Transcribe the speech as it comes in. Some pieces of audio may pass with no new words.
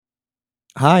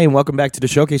Hi, and welcome back to the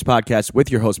Showcase Podcast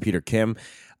with your host, Peter Kim.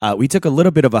 We took a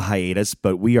little bit of a hiatus,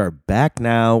 but we are back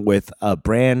now with a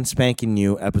brand spanking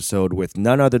new episode with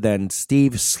none other than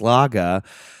Steve Szlaga.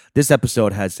 This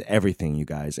episode has everything, you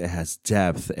guys. It has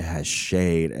depth, it has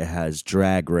shade, it has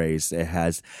drag race, it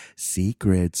has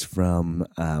secrets from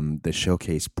the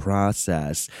showcase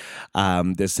process.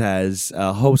 This has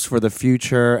hopes for the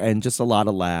future and just a lot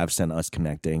of laughs and us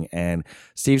connecting. And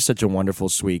Steve's such a wonderful,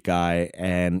 sweet guy.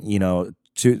 And, you know,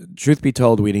 truth be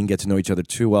told, we didn't get to know each other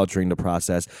too well during the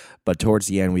process, but towards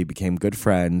the end, we became good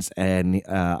friends, and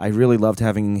I really loved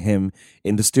having him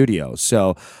in the studio.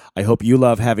 So I hope you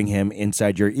love having him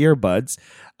inside your earbuds.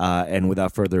 And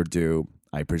without further ado,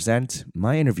 I present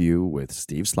my interview with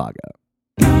Steve Szlaga.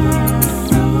 I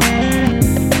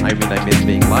miss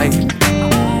being liked.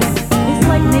 It's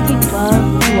like making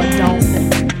love to a dolphin.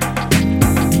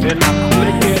 Then I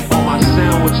flick it on my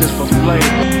sandwiches for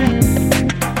flavor.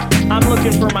 I'm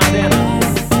looking for my dinner.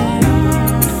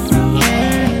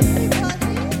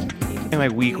 And my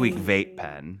weak vape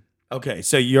pen. Okay,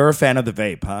 so you're a fan of the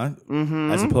vape, huh?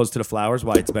 Mm-hmm. As opposed to the flowers,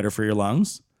 why it's better for your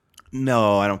lungs?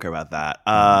 No, I don't care about that.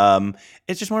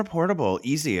 It's just more portable,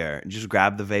 easier. Just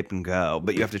grab the vape and go,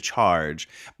 but you have to charge.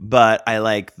 But I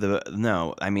like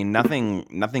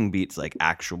nothing beats like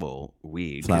actual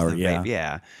weed. Flower, the yeah. Vape,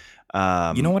 yeah.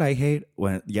 You know what I hate?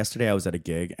 When yesterday I was at a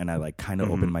gig and I like kind of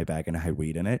opened my bag and I had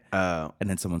weed in it. And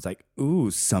then someone's like,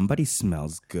 "Ooh, somebody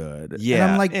smells good." Yeah,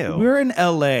 and I'm like, ew. "We're in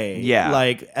LA." Yeah.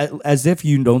 Like as if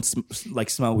you don't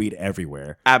smell weed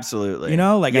everywhere. Absolutely. You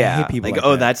know, like yeah. I hate people like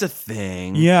oh, that. that's a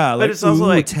thing. Yeah, but like, it's also ooh,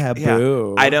 like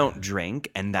taboo. Yeah, I don't drink,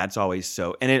 and that's always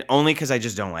so. And it only because I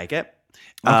just don't like it.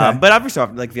 Okay. But every so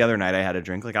often, like the other night, I had a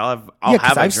drink. Like I'll have a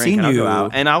I've drink seen and I'll you- go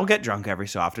out, and I'll get drunk every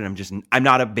so often. I'm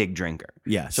not a big drinker.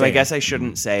 Yeah, So I same. guess I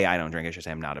shouldn't say I don't drink. I should say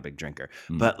I'm not a big drinker.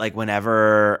 But like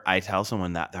whenever I tell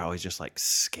someone that, they're always just like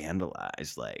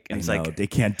scandalized. Like and it's I know, like they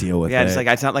can't deal with yeah, it. it's like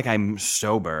it's not like I'm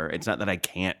sober. It's not that I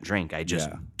can't drink. I just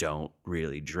Yeah. don't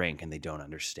really drink, and they don't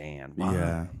understand why.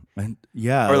 yeah, and,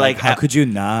 yeah. Or like how could you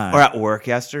not? Or at work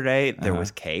yesterday, there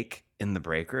was cake in the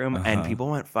break room, and Uh-huh.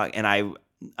 people went fuck. And I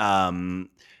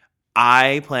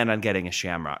planned on getting a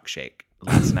Shamrock Shake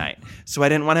last night, so I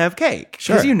didn't want to have cake because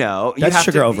Sure. you That's have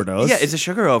sugar to, overdose. Yeah, it's a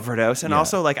sugar overdose, and Yeah.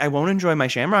 also like I won't enjoy my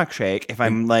Shamrock Shake if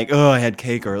I'm like, oh, I had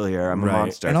cake earlier. I'm a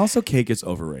monster. And also, cake is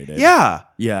overrated. yeah,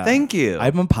 yeah. Thank you.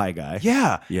 I'm a pie guy.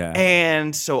 Yeah. Yeah.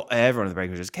 And so everyone in the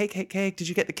break was just cake. Did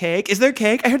you get the cake? Is there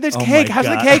cake? I heard there's Oh cake. my How's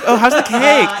God. the cake? Oh, how's the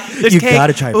cake? There's You cake.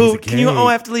 gotta try a piece Oh, of can you? Oh, cake.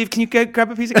 I have to leave. Can you grab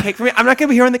a piece of cake for me? I'm not gonna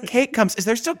be here when the cake comes. Is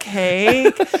there still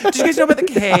cake? Did you guys know about the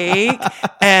cake?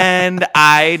 And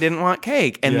I didn't want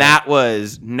cake, and Yeah. that was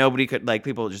nobody could like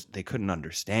people just they couldn't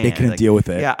understand. They couldn't Like, deal with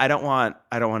it. Yeah, I don't want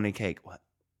any cake. What?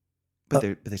 But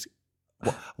there's.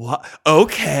 What?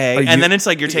 Okay. Are you- And then it's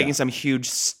like you're taking yeah. some huge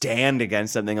stand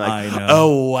against something like, I know.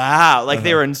 oh, wow. Like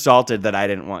they were insulted that I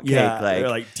didn't want cake. Yeah. Like, They're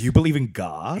like, do you believe in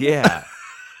God? yeah.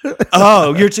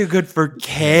 Oh, you're too good for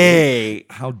cake.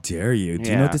 How dare you? Do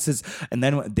you know Yeah. what this is? And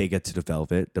then when they get to the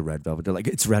red velvet, they're like,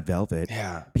 it's red velvet.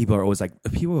 Yeah. People are always like,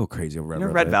 people go crazy over red You know,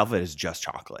 velvet. red velvet is just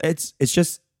chocolate. It's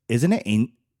just, isn't it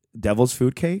devil's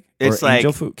food cake? It's or like,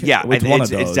 angel food cake? yeah, It's one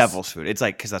of it's those. devil's food. It's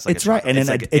like, because that's like It's a right. chocolate. And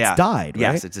then like, it's dyed, right?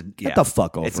 Yes, it's a, yeah. Get the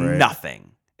fuck over It's it. nothing.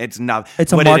 It's not.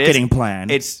 It's a what it marketing is, plan.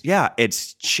 It's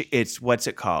what's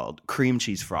it called? Cream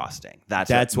cheese frosting. That's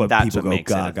what people go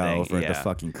makes it a gaga thing. over, the Yeah.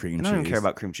 fucking cream I cheese. don't even care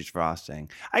about cream cheese frosting.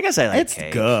 I guess I like It's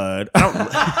cake. good.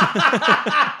 I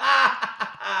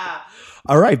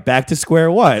All right, back to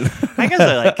square one. guess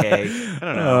I like cake. I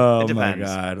don't know. Oh It depends. my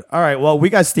God. All right, well, we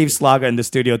got Steve Szlaga in the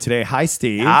studio today. Hi,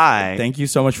 Steve. Hi. Thank you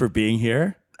so much for being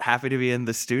here. Happy to be in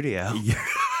the studio.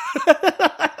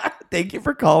 Thank you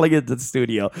for calling into the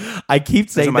studio. I keep a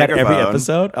saying that every microphone.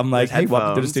 episode. I'm like, There's hey,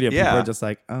 welcome to the headphones. studio. Yeah. People are just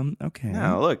like, okay.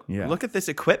 No, look Yeah. at this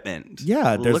equipment.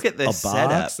 Yeah, there's look at this a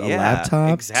box, setup. a Yeah,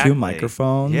 laptop, exactly. 2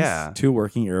 microphones, Yeah. 2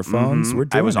 working earphones. Mhm. We're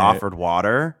doing I was it. offered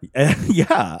water.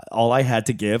 Yeah, all I had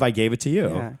to give, I gave it to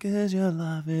you. Because your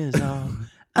love is all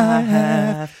I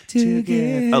have to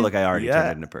give. Oh, look, I already Yeah.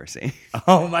 turned into Percy.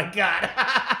 Oh my God.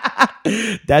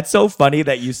 That's so funny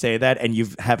that you say that and you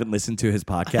haven't listened to his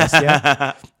podcast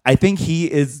yet. I think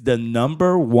he is the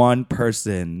number one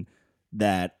person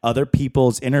that other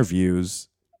people's interviews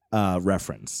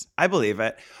reference. I believe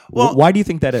it. Well, Why do you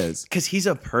think that is? because he's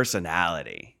a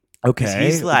personality. Okay,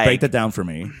 he's like- break that down for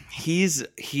me. He's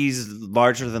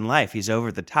larger than life. He's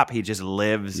over the top. He just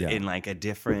lives Yeah. in like a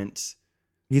different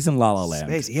He's in La La Land.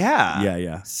 space. Yeah.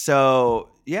 Yeah. So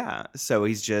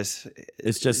he's just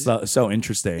It's just so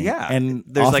interesting. Yeah. and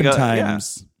There's like a-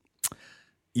 oftentimes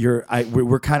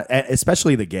we're kind of,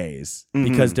 especially the gays,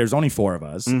 because there's only 4 of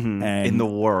us and in the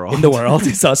world.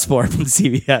 It's us 4 from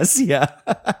CBS. Yeah.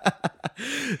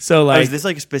 So like, is this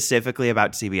like specifically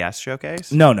about CBS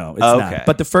Showcase? No, it's not. Okay.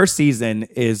 But the first season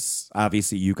is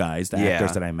obviously you guys, the Yeah.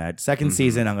 actors that I met. Second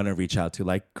season, I'm going to reach out to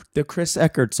like the Chris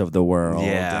Eckerts of the world.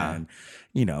 Yeah. And,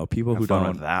 you know, people who fun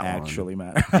don't with that one. actually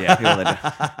matter. Yeah. People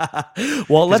that,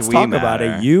 Well, let's we talk about it.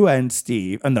 matter. You and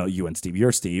Steve. No, you and Steve.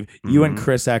 You're Steve. You and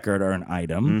Chris Eckert are an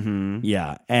item.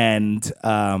 Yeah. And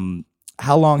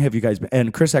how long have you guys been?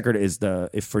 And Chris Eckert is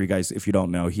if you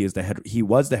don't know, he was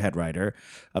the head writer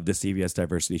of the CBS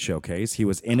Diversity Showcase. He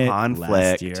was in it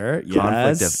last year.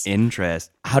 Conflict Yes. of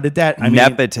interest. How did that?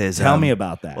 Nepotism. Tell me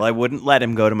about that. Well, I wouldn't let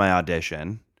him go to my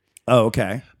audition. Oh,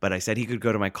 okay. But I said he could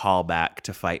go to my callback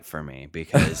to fight for me,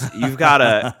 because you've got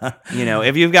to,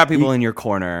 if you've got people in your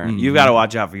corner, you've got to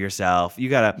watch out for yourself. You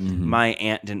got to. My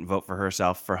aunt didn't vote for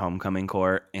herself for homecoming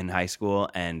court in high school,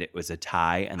 and it was a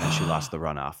tie, and then she lost the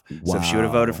runoff. So if she would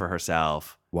have voted for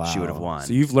herself, she would have won.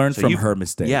 So you've learned from her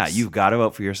mistakes. Yeah, you've got to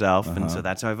vote for yourself, and so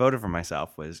that's how I voted for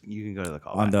myself. Was you can go to the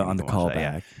callback on the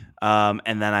callback.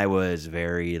 And then I was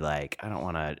very like, I don't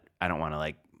want to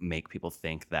like make people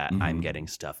think that I'm getting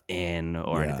stuff in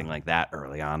or anything like that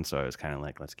early on. So I was kind of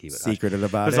like, let's keep it secretive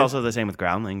about it. It's also the same with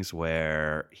Groundlings,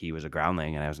 where he was a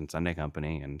groundling and I was in Sunday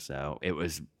Company. And so it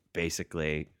was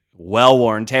basically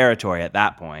well-worn territory at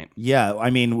that point. Yeah.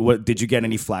 I mean, did you get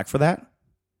any flack for that?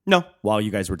 No. While you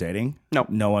guys were dating? No.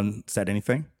 No one said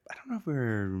anything? I don't know if we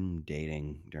were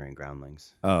dating during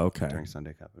Groundlings. Oh, okay. During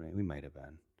Sunday Company. We might have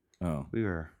been. Oh. We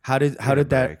were. How did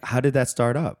that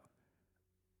start up?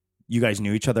 You guys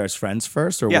knew each other as friends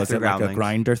first, or was it like a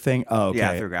grinder thing? Oh, okay.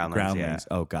 Yeah, through Groundlings. Yeah.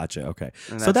 Oh, gotcha. Okay.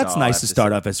 And So that's all I nice have to to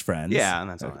start say. up as friends. Yeah, and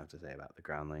that's all I have to say about the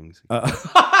Groundlings.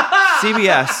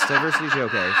 CBS Diversity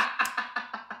Showcase.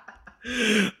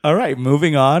 All right,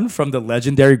 moving on from the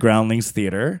legendary Groundlings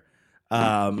Theater,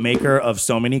 maker of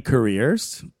so many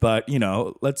careers. But,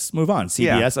 let's move on.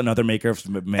 CBS, another maker of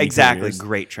many careers.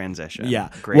 Great transition. Yeah.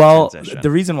 Great transition. The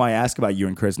reason why I asked about you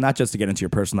and Chris, not just to get into your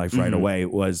personal life right away,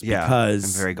 was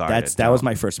because I'm very guarded, that was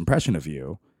my first impression of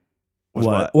you.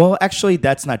 What? Well, actually,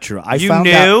 that's not true. I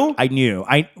knew.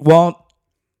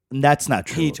 That's not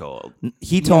true.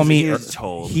 He told me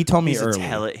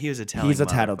early. He was a He's a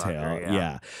tattletale.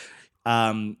 Yeah.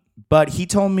 But he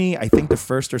told me, I think, the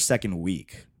first or second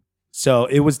week. So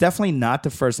it was definitely not the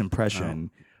first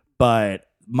impression, but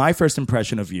my first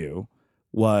impression of you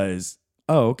was,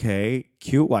 oh, okay,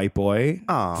 cute white boy,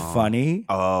 funny,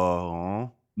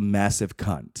 massive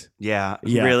cunt. Yeah,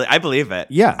 really, I believe it.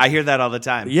 Yeah. I hear that all the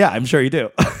time. Yeah, I'm sure you do.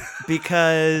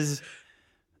 Because,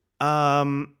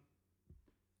 like,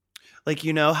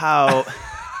 you know how...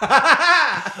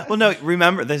 Well, no,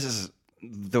 remember, this is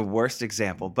the worst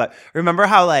example, but remember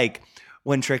how, like,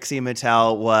 when Trixie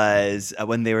Mattel was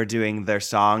when they were doing their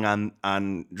song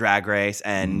on Drag Race,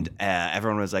 and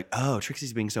everyone was like, "Oh,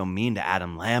 Trixie's being so mean to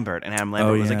Adam Lambert," and Adam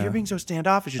Lambert was like, "You're being so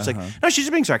standoffish." It's like, no, she's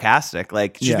just being sarcastic.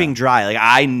 Like, she's being dry. Like,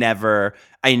 I never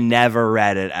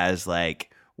read it as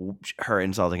like her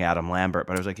insulting Adam Lambert,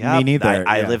 but I was like, yeah, me neither.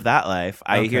 I live that life.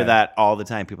 I hear that all the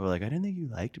time. People are like, I didn't think you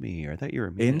liked me, or I thought you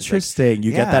were mean. Interesting. Like,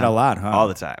 you get that a lot, huh? All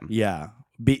the time. Yeah.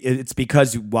 It's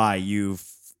because you've.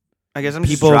 I guess I'm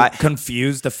people just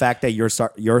confuse the fact that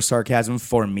your sarcasm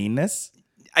for meanness.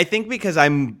 I think because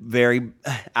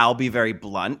I'll be very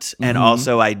blunt, and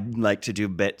also I like to do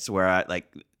bits where I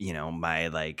like,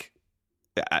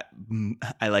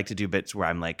 I like to do bits where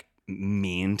I'm like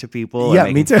mean to people. Yeah, and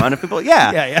me making too. Fun of people.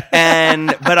 Yeah,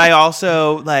 yeah. But I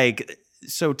also like.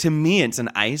 So to me, it's an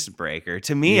icebreaker.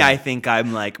 To me, I think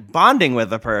I'm like bonding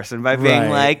with a person by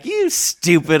being like, "You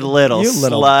stupid little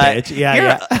slut, bitch.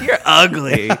 Yeah, you're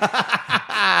ugly."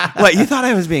 What, you thought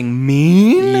I was being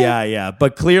mean? Yeah.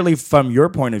 But clearly, from your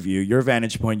point of view, your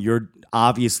vantage point, you're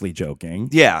obviously joking.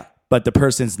 Yeah. But the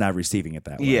person's not receiving it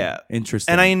that way. Yeah.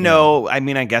 Interesting. And I know, I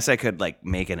mean, I guess I could like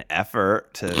make an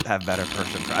effort to have better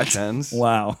first impressions.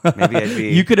 Wow. Maybe I'd be.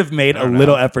 You could have made a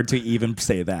little effort to even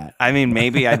say that. I mean,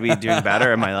 maybe I'd be doing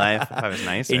better in my life if I was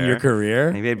nicer. In your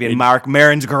career? Maybe I'd be in Mark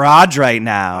Maron's garage right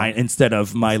now. Instead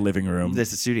of my living room.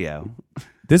 This is studio.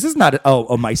 This is not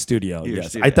my studio. Your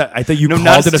Yes, studio. I thought you No, called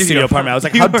not it a studio studio apartment. I was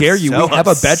like, You how were dare you? so We have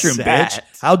a bedroom, upset. bitch.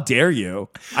 How dare you?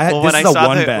 Well, this is a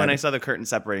one bed. when I saw the curtain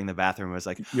separating the bathroom, I was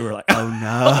like, You were like, oh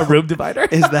no, a room divider.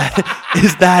 Is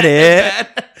that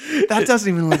it? That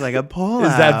doesn't even look like a pull.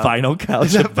 Is that vinyl couch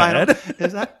Is that a bed?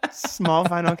 Is that small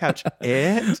vinyl couch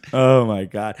it? Oh my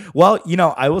god. Well,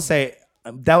 I will say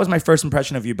that was my first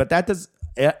impression of you, but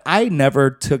I never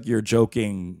took your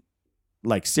joking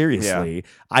like seriously.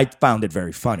 I found it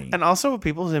very funny. And also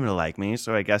people seem to like me,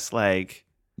 so I guess like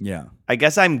Yeah. I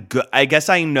guess I'm good. I guess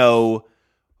I know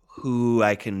who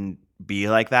I can be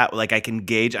like that. Like I can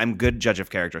gauge. I'm a good judge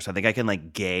of character, so I think I can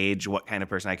like gauge what kind of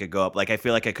person I could go up. Like I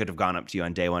feel like I could have gone up to you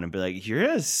on day one and be like, "You're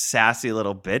a sassy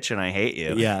little bitch, and I hate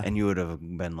you." Yeah, and you would have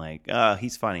been like, "Oh,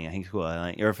 he's funny. He's cool."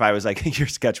 Or if I was like, "Your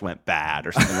sketch went bad"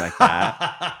 or something like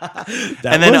that.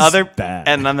 And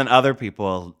then other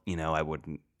people, you know, I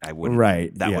wouldn't.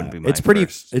 Right. That yeah. wouldn't be my. It's pretty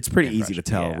impression. easy to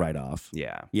tell Yeah. right off.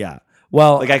 Yeah. Yeah.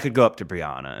 Well, like I could go up to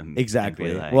Brianna and exactly.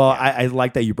 And be like, well, yeah. I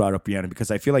like that you brought up Brianna because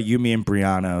I feel like you, me, and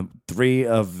Brianna, 3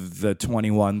 of the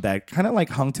 21 that kind of like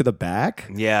hung to the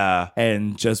back. Yeah.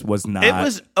 And just was not. It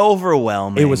was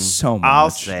overwhelming. It was so much. I'll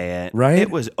say it. Right? It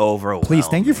was overwhelming. Please,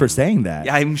 thank you for saying that.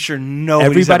 Yeah, I'm sure nobody.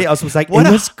 Everybody else was like, it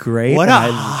was great. What a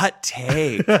hot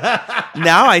take.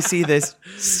 Now I see this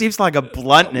Steve Szlaga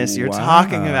bluntness you're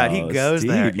talking about. He goes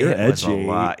Steve, there. You're it edgy. Was a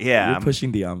lot. Yeah. You're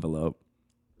pushing the envelope.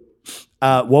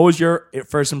 What was your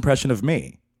first impression of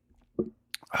me?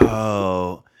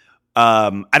 Oh,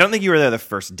 I don't think you were there the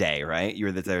first day, right? You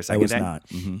were there the second day? I was not.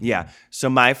 Mm-hmm. Yeah.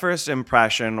 So my first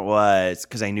impression was,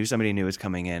 because I knew somebody new was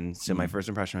coming in, so my first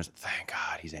impression was, thank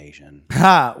God he's Asian.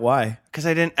 Ha! Why? Because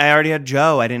I already had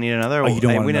Joe. I didn't need another. You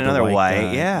don't want we need another white.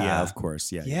 guy. Yeah. Yeah, of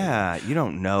course. Yeah. Yeah. You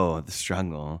don't know the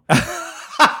struggle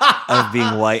of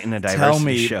being white in a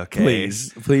diversity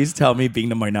showcase. Please tell me being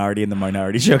the minority in the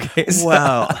minority showcase.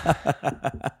 Well,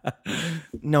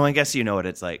 no, I guess you know what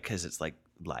it's like because it's like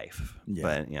life. Yeah.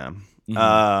 But yeah.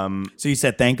 Mm-hmm. So you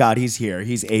said, thank God he's here.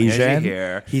 He's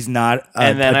Asian. He's not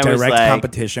a direct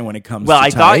competition when it comes to I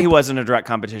type. thought he wasn't a direct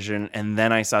competition, and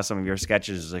then I saw some of your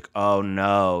sketches. Like, oh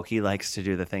no, he likes to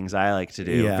do the things I like to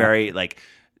do. Yeah. Very like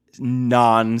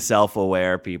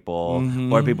non-self-aware people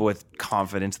or people with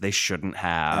confidence they shouldn't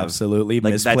have. Absolutely.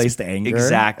 Like, Misplaced anger.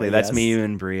 Exactly. That's Yes. me, you,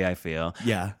 and Brie, I feel.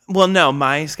 Yeah. Well, no,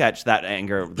 my sketch, that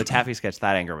anger, the Taffy sketch,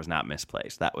 that anger was not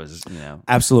misplaced. That was, you know.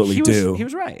 Absolutely He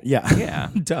was right. Yeah. Yeah.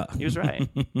 Duh. He was right.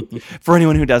 For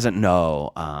anyone who doesn't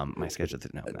know, my sketch,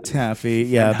 no. Taffy.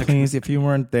 Yeah, please, if you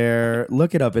weren't there,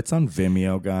 look it up. It's on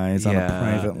Vimeo, guys, on a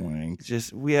private link.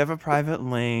 We have a private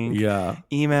link. Yeah.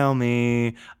 Email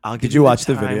me. I'll give Did you watch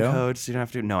the time video? code so you don't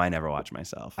have to. No, I never watch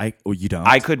myself. You don't?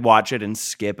 I could watch it and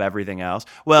skip everything else.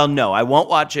 Well, no, I won't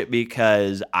watch it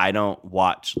because I don't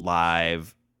watch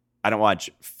live. I don't watch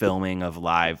filming of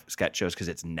live sketch shows because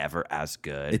it's never as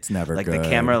good. It's never like good. The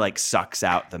camera like sucks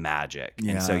out the magic,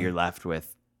 Yeah. and so you're left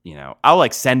with. You know, I'll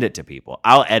like send it to people.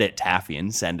 I'll edit Taffy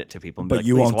and send it to people. And be but like,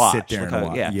 you please won't watch. sit there and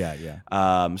watch.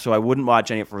 Yeah. So I wouldn't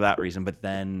watch any for that reason. But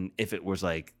then if it was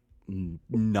like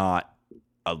not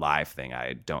a live thing,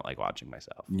 I don't like watching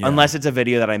myself unless it's a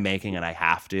video that I'm making and I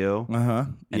have to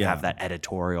and have that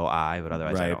editorial eye. But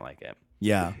otherwise, I don't like it.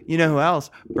 Yeah. You know who else?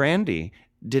 Brandy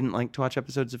didn't like to watch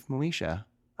episodes of Moesha.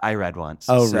 I read once.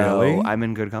 Oh, so really? I'm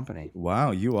in good company.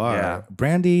 Wow, you are. Yeah.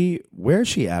 Brandy, where is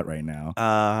she at right now?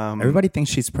 Everybody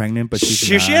thinks she's pregnant, but she's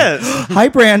not. She is. Hi,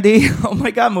 Brandy. Oh my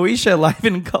God, Moesha, live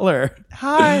in color.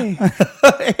 Hi.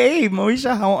 Hey,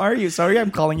 Moesha, how are you? Sorry,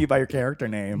 I'm calling you by your character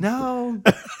name. No.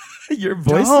 Your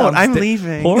voice Don't. sounds I'm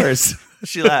leaving. Hoarse.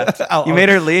 She left. You made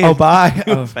her leave. Oh, bye.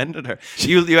 You offended her.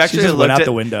 You actually just looked went out at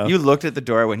the window. You looked at the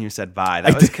door when you said bye.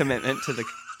 That was commitment to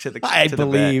the. I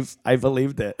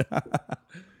believed it.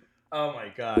 Oh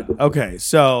my God. Okay,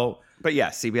 so. But yeah,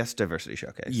 CBS Diversity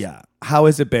Showcase. Yeah. How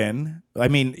has it been? I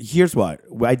mean, here's what.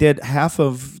 I did half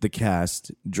of the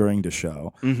cast during the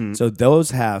show. Mm-hmm. So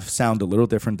those half sound a little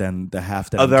different than the half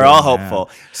that I'm they're doing all now. hopeful.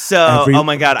 So, oh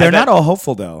my God. They're not all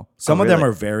hopeful, though. Some of them really?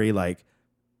 are very like,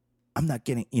 I'm not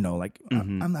getting,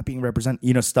 I'm not being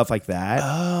represented, stuff like that.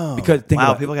 Oh. Because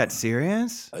people got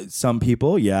serious? Some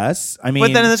people, yes. I mean,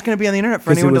 but then it's going to be on the internet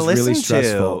for anyone to listen really to.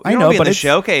 stressful. I know, be but in the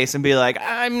showcase and be like,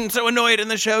 I'm so annoyed in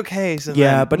the showcase. And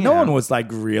yeah, then, but no one was like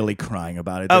really crying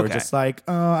about it. They were just like,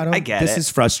 oh, I get this is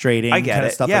frustrating. I get kind it.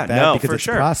 of stuff yeah, like that no, because for it's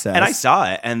sure. a process. And I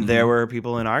saw it, and there were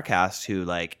people in our cast who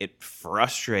like it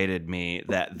frustrated me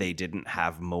that they didn't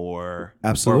have more,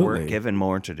 absolutely, or were given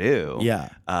more to do. Yeah.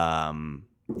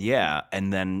 Yeah,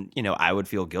 and then I would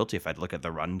feel guilty if I'd look at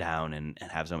the rundown and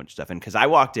have so much stuff. And because I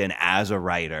walked in as a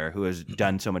writer who has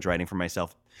done so much writing for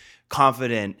myself,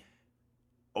 confident.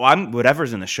 Well,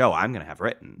 whatever's in the show, I'm going to have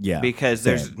written. Yeah, because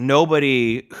there's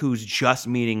nobody who's just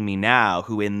meeting me now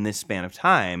who, in this span of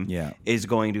time, is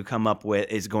going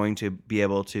to be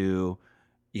able to,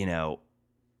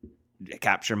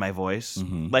 capture my voice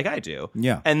like I do.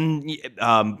 Yeah, and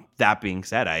that being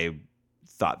said, I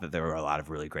thought that there were a lot of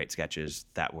really great sketches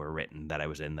that were written that I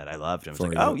was in that I loved. And I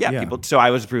was like, oh yeah, people. So I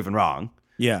was proven wrong.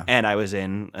 Yeah. And I was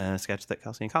in a sketch that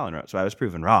Kelsey and Colin wrote, so I was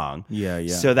proven wrong. Yeah.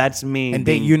 So that's me. And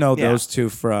being, those two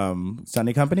from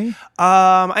Sunday Company?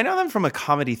 I know them from a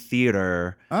comedy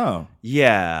theater. Oh.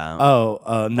 Yeah.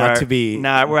 Not to be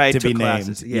where I to took be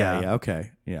classes. named. Yeah.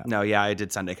 Okay. Yeah. No, yeah, I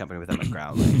did Sunday Company with them at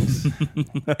Groundlings.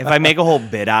 If I make a whole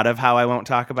bit out of how I won't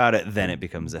talk about it, then it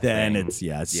becomes a thing. Then it's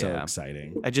so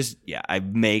exciting. I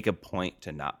make a point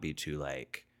to not be too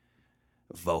like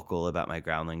vocal about my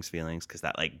Groundlings feelings because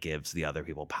that like gives the other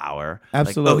people power.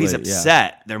 Absolutely. Like, oh, he's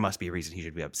upset. There must be a reason he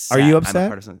should be upset. Are you I'm a upset?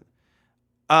 part of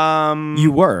something.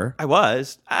 You were. I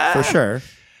was. For sure.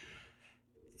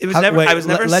 It was never. I was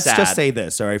never. Let's sad. just say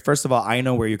this. All right. First of all, I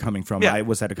know where you're coming from. Yeah. I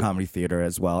was at a comedy theater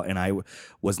as well, and I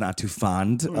was not too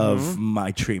fond of my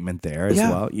treatment there as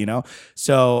well. You know.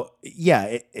 So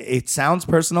yeah, it sounds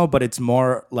personal, but it's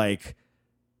more like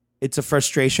it's a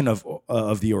frustration of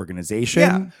the organization.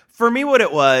 Yeah. For me, what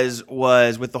it was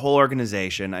with the whole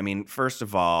organization. I mean, first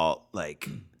of all, like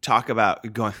talk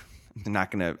about going. I'm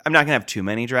not gonna have too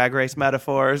many Drag Race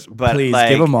metaphors, but please like,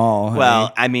 give them all. Honey.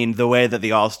 Well, I mean, the way that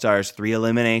the All Stars 3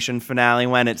 elimination finale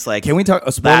went, it's like, can we talk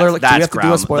a spoiler? Do we have to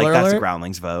do a spoiler alert? That's a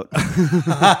Groundlings vote. You don't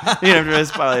have to do a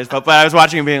spoilers vote, but I was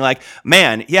watching and being like,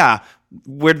 man, yeah.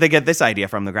 Where did they get this idea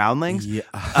from? The Groundlings? Yeah.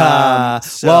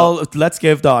 Well, let's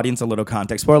give the audience a little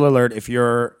context. Spoiler alert: if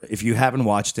you haven't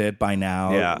watched it by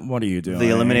now, what are you doing? The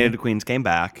eliminated queens came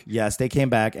back. Yes, they came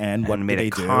back, and what made did they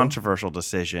a do? Controversial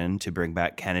decision to bring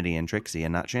back Kennedy and Trixie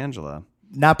and not Shangela.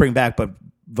 Not bring back, but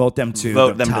vote them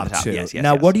to the top two. Yes,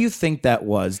 now, what do you think that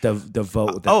was? The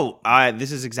vote?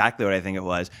 This is exactly what I think it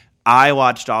was. I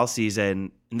watched all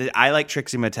season. I like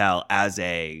Trixie Mattel as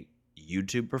a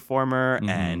YouTube performer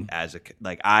and as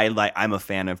I'm a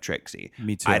fan of Trixie.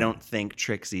 Me too. I don't think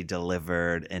Trixie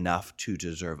delivered enough to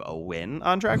deserve a win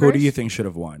on Drag Race. Who do you think should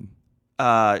have won?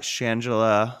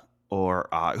 Shangela or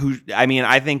who? I mean,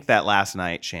 I think that last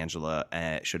night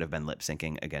Shangela should have been lip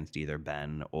syncing against either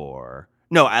Ben or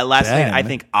last night I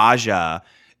think Aja.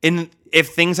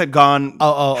 If things had gone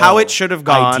how it should have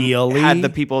gone, ideally, had the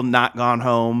people not gone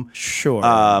home. Sure.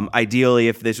 Ideally,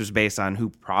 if this was based on who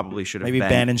probably should have maybe been.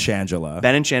 Ben and Shangela.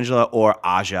 Ben and Shangela or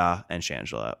Aja and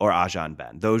Shangela or Aja and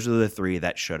Ben. Those are the three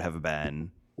that should have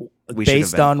been.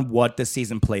 Based on what the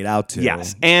season played out to.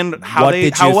 Yes. And how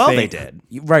well they did.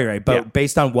 Right. But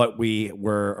based on what we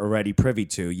were already privy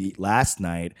to last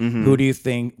night, why do you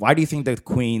think the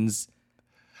queens...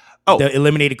 the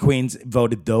eliminated queens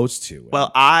voted those two. Well,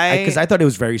 because I thought it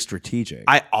was very strategic.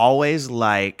 I always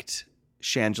liked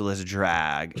Shangela's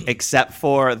drag, except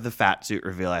for the fat suit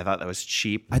reveal. I thought that was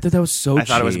cheap. I thought that was so cheap. I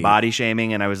thought it was body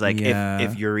shaming, and I was like,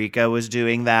 if Eureka was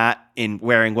doing that in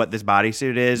wearing what this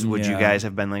bodysuit is, would you guys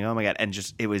have been like, oh my god? And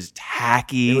just it was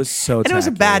tacky. It was so tacky. And it was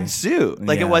a bad suit.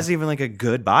 Like it wasn't even like a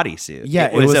good bodysuit. Yeah,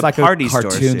 it was a like party a store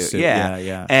cartoon suit. suit.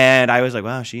 Yeah. And I was like,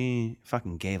 wow, she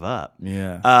fucking gave up.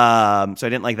 Yeah. So I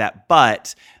didn't like that,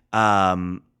 but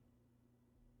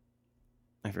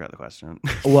I forgot the question.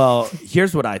 Well,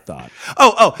 here's what I thought.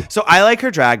 So I like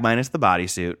her drag minus the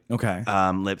bodysuit. Okay.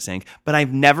 Lip sync, but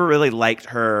I've never really liked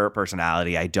her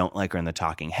personality. I don't like her in the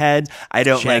talking heads. I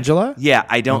don't Shangela?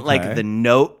 I don't like the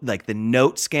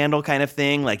note scandal kind of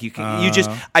thing. Like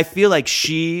I feel like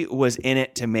she was in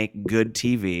it to make good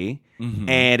TV.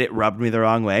 And it rubbed me the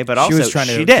wrong way, but also she was trying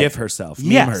to give herself,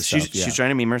 meme herself. She's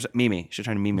trying to meme herself. She's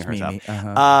trying to meme herself.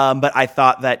 But I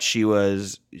thought that she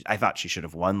should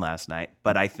have won last night.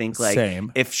 But I think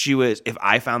if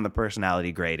I found the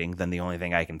personality grading, then the only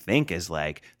thing I can think is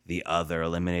like the other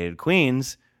eliminated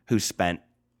queens who spent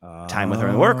time with her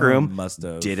in the workroom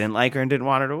didn't like her and didn't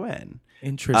want her to win.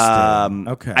 Interesting.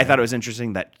 Okay. I thought it was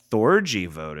interesting that Thorgy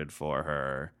voted for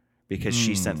her. Because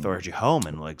she sent Thorgy home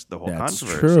and like the whole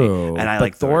controversy. True. And I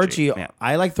like Thorgy. Yeah.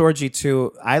 I like Thorgy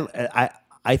too. I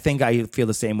think I feel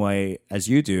the same way as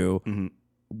you do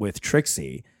with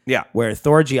Trixie. Yeah. Where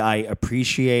Thorgy, I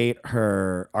appreciate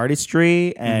her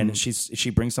artistry and she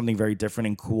brings something very different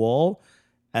and cool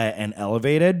and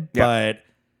elevated. Yeah. But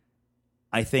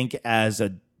I think as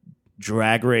a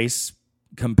Drag Race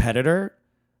competitor,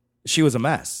 she was a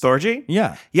mess. Thorgy?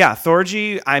 Yeah. Yeah,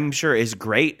 Thorgy, I'm sure, is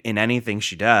great in anything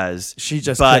she does. She's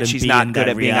not good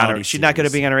at being on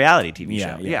a reality TV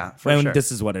show. Yeah, for sure.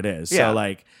 This is what it is. Yeah. So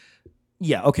like,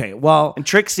 okay. Well, and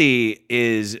Trixie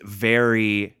is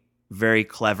very, very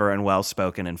clever and well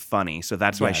spoken and funny. So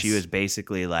that's why she was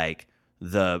basically like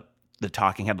the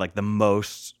talking head, like the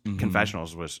most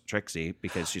confessionals was Trixie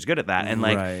because she's good at that. And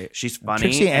like she's funny.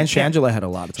 Trixie and Shangela had a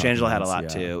lot of talking Shangela had a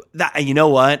heads, lot too. You know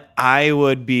what? I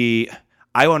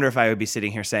I wonder if I would be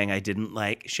sitting here saying I didn't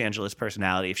like Shangela's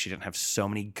personality if she didn't have so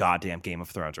many goddamn Game of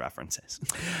Thrones references.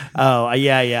 Oh,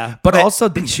 yeah. But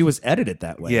also, she was edited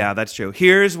that way. Yeah, that's true.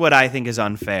 Here's what I think is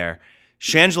unfair.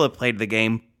 Shangela played the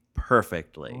game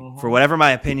perfectly. For whatever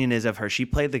my opinion is of her, she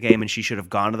played the game and she should have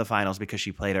gone to the finals because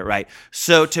she played it right.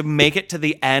 So to make it to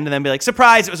the end and then be like,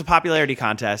 surprise, it was a popularity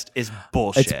contest is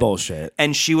bullshit. It's bullshit.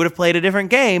 And she would have played a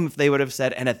different game if they would have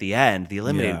said, and at the end, the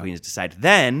eliminated queens decide,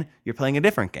 then you're playing a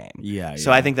different game. Yeah.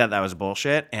 So I think that was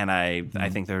bullshit. And I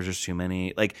think there was just too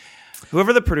many, like,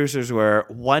 whoever the producers were,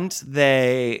 once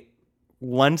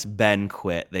Ben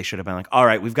quit, they should have been like, all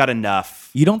right, we've got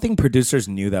enough. You don't think producers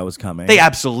knew that was coming? They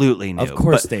absolutely knew. Of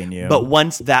course they knew. But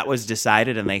once that was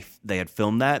decided and they had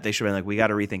filmed that, they should have been like, we got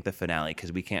to rethink the finale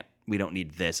because we don't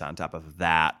need this on top of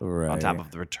that, on top of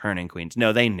the returning queens.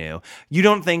 No, they knew. You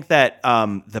don't think that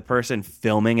the person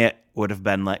filming it would have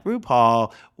been like,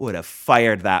 RuPaul would have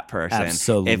fired that person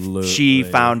Absolutely. if she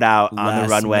found out on the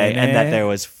runway and that minute? there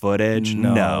was footage?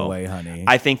 No way, honey.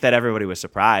 I think that everybody was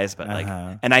surprised, but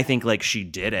and I think like she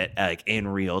did it like in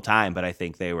real time, but I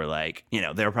think they were like, they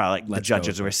were probably like, the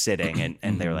judges were sitting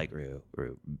and they were like,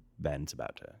 Ru, Ben's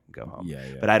about to go home. Yeah.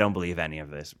 But I don't believe any of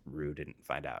this Ru didn't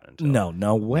find out until.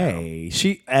 No way.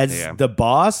 She, as the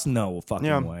boss, no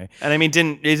fucking way. And I mean,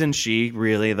 isn't she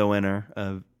really the winner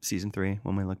of season 3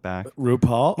 when we look back?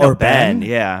 RuPaul? No, or Ben?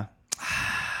 Yeah.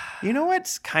 You know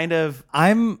what's kind of...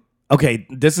 Okay,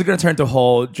 this is going to turn to a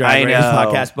whole Drag Race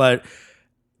podcast, but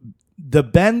the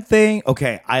Ben thing,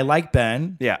 okay, I like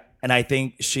Ben. Yeah. And I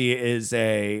think she is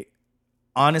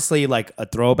honestly, like a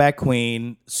throwback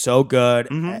queen, so good,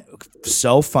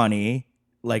 so funny,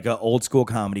 like an old school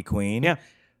comedy queen. Yeah.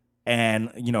 And,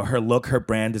 her look, her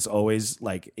brand is always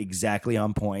like exactly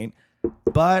on point.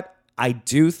 But I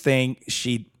do think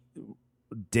she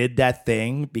did that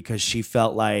thing because she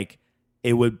felt like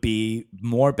it would be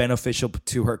more beneficial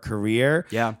to her career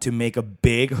to make a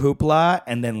big hoopla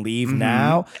and then leave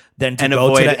now than to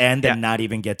go to the end and not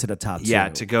even get to the top two. Yeah,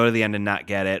 to go to the end and not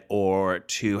get it, or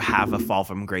to have a fall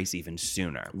from grace even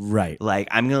sooner. Right. Like,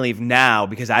 I'm going to leave now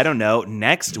because I don't know,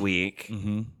 next week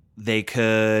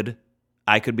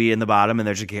I could be in the bottom and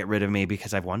they're just get rid of me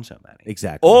because I've won so many.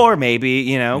 Exactly. Or maybe,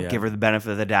 give her the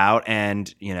benefit of the doubt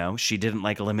and, she didn't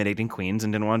like eliminating queens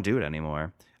and didn't want to do it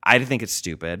anymore. I think it's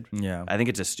stupid. Yeah. I think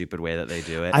it's a stupid way that they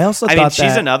do it. I also thought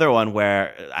she's another one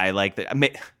where I like that.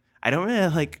 I don't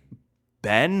really like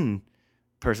Ben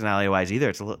personality-wise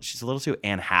either. She's a little too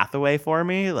Anne Hathaway for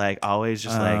me. Like, always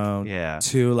just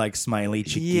too like smiley,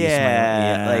 cheeky.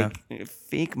 Yeah, like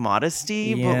fake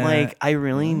modesty. Yeah. But like, I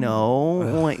really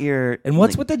know what you're... And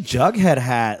what's like, with the Jughead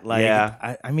hat? Like,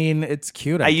 yeah. I mean, it's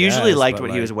cute. I usually guess, liked but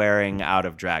what he was wearing out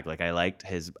of drag. Like, I liked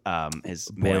his male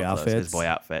clothes, his boy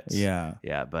outfits. Yeah.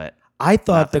 Yeah, but... I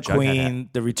thought not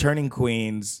the returning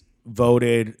queens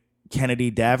voted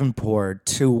Kennedy Davenport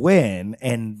to win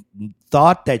and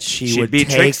thought that she would be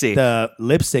take Trixie. the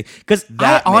lip sync. Because I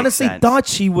That makes honestly sense. thought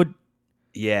she would.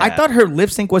 Yeah. I thought her lip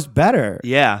sync was better.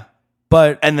 Yeah.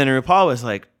 But And then RuPaul was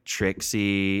like,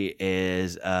 Trixie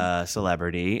is a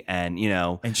celebrity, and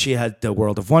and she had the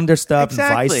World of Wonder stuff,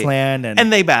 Exactly. and Viceland,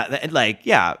 and they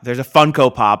there's a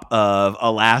Funko Pop of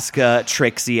Alaska,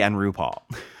 Trixie, and RuPaul.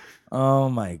 oh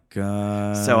my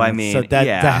god! So I mean, that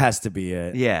yeah. has to be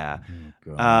it. Yeah.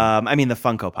 God. I mean, the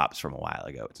Funko Pop's from a while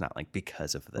ago. It's not like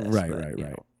because of this. Right, but, you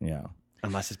know, yeah.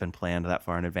 unless it's been planned that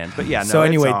far in advance. But yeah, no. So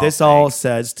anyway, it's this all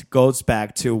goes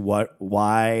back to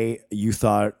why you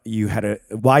thought you had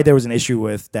why there was an issue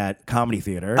with that comedy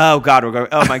theater. Oh God,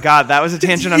 oh my God, that was a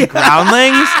tangent on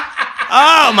Groundlings.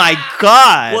 Oh my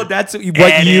God. Well, that's what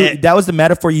that was the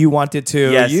metaphor you wanted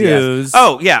to use. Yes.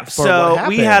 Oh yeah. for So what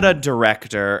we had a happened.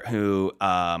 director who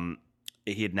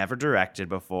he had never directed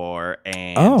before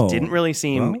and didn't really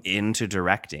seem into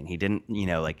directing. He didn't,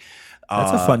 like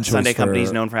That's a fun choice Sunday for Company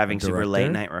is known for having a super director.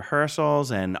 late night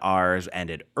rehearsals, and ours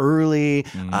ended early.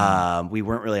 We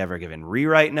weren't really ever given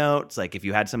rewrite notes. Like, if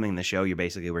you had something in the show, you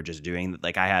basically were just doing,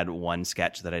 like, I had one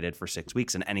sketch that I did for 6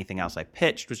 weeks, and anything else I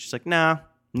pitched was just like, nah.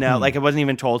 No, like, I wasn't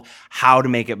even told how to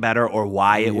make it better or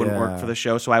why it wouldn't work for the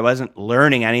show. So I wasn't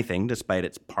learning anything, despite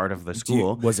it's part of the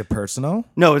school. Was it personal?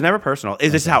 No, it was never personal.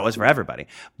 This is how it was for everybody.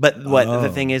 But what the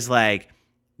thing is, like,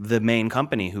 the main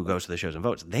company who goes to the shows and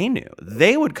votes, they knew.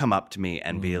 They would come up to me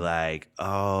and be like,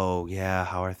 "Oh, yeah,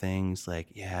 how are things?" Like,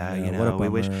 "Yeah, what a we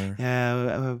wish, bummer."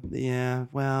 yeah,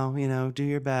 well, do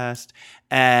your best."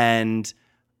 And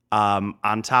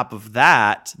on top of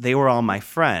that, they were all my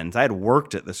friends. I had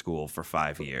worked at the school for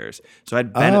 5 years, so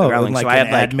I'd been at the Groundlings. like so I had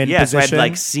an admin so I had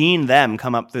position? seen them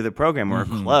come up through the program. We were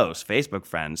close, Facebook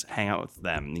friends, hang out with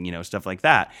them, stuff like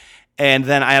that. And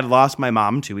then I had lost my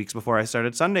mom 2 weeks before I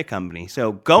started Sunday Company.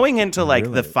 So going into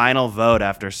like the final vote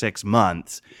after 6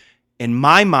 months, in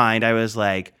my mind, I was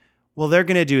like, well, they're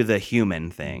going to do the human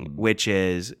thing, which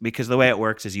is because the way it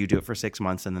works is you do it for 6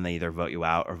 months and then they either vote you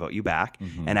out or vote you back.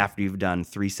 And after you've done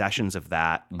 3 sessions of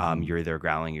that, you're either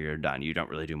growling or you're done. You don't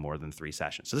really do more than 3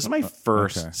 sessions. So this is my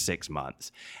first 6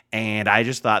 months. And I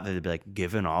just thought that it'd be like,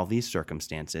 given all these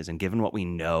circumstances and given what we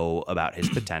know about his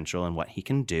potential and what he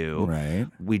can do,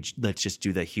 let's just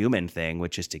do the human thing,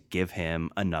 which is to give him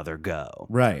another go.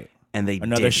 Right. And they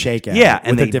another didn't. shake at yeah, it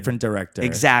and with a different director.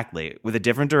 Exactly, with a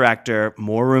different director,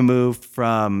 more removed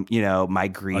from my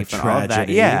grief and all of that.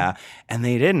 tragedy. Yeah, and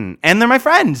they didn't, and they're my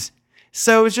friends.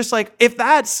 So it's just like if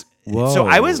that's so,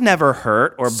 I was never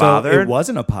hurt or bothered. It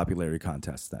wasn't a popularity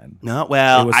contest then. No,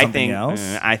 well, It was I something think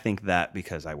else? I think that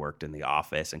because I worked in the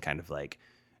office and kind of like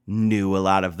knew a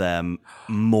lot of them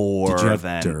more Did you have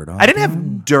than dirt on I didn't them?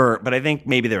 have dirt, but I think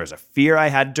maybe there was a fear I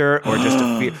had dirt, or just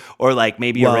a fear, or like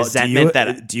maybe a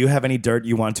resentment do you have any dirt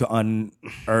you want to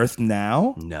unearth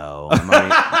now? No,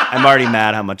 I'm already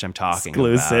mad how much I'm talking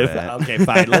Exclusive. about it. Okay,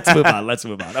 fine. Let's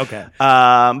move on. Okay.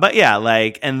 But yeah,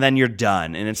 like, and then you're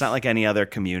done, and it's not like any other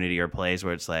community or place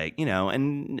where it's like,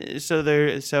 and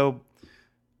so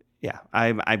yeah,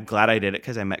 I'm glad I did it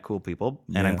because I met cool people,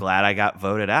 and I'm glad I got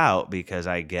voted out because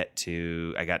I got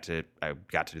to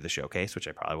do the showcase, which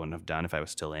I probably wouldn't have done if I was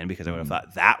still in, because I would have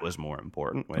thought that was more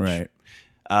important. Which, right.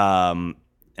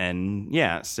 And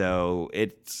yeah, so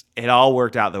it all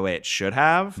worked out the way it should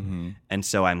have, and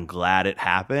so I'm glad it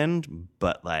happened.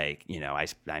 But like,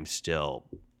 I'm still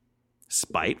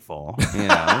spiteful,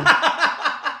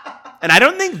 And I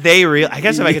don't think they I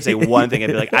guess if I could say one thing, I'd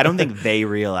be like, I don't think they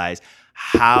realize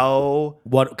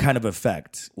what kind of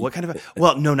effect?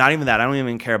 Well, no, not even that. I don't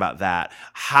even care about that.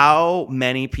 How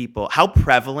many people, how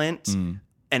prevalent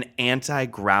an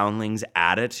anti-groundlings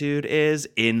attitude is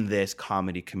in this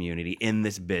comedy community, in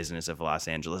this business of Los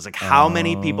Angeles. Like how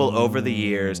many people over the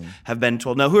years have been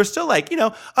told no, who are still like,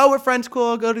 oh, we're friends,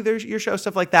 cool, go to your show,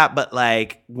 stuff like that. But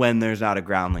like when there's not a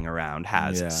groundling around,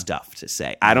 has stuff to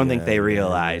say. I don't think they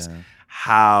realize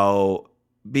how,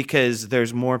 because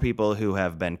there's more people who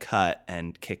have been cut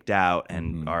and kicked out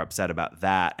and are upset about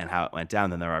that and how it went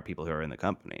down than there are people who are in the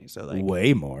company. So like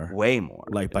way more,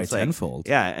 like by tenfold.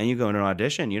 Yeah, and you go into an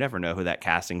audition, you never know who that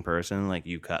casting person, like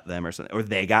you cut them or something, or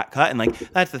they got cut, and like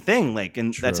that's the thing. Like,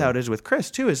 and that's how it is with Chris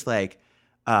too. Is like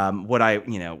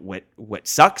what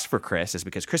sucks for Chris is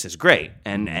because Chris is great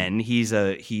and he's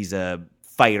a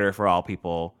fighter for all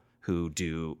people who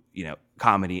do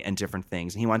comedy and different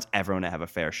things, and he wants everyone to have a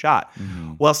fair shot.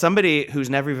 Well, somebody who's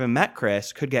never even met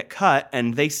Chris could get cut,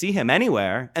 and they see him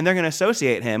anywhere, and they're going to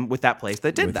associate him with that place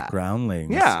that did with that.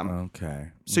 Groundlings. Yeah. Okay.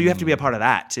 So you have to be a part of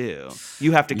that too.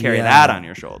 You have to carry that on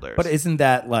your shoulders. But isn't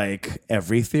that like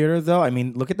every theater though? I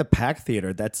mean, look at the Pack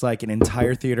Theater. That's like an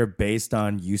entire theater based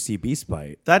on UCB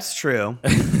spite. That's true.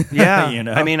 Yeah.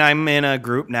 I mean, I'm in a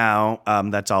group now.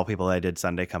 That's all people I did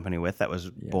Sunday Company with. That was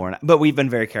born. But we've been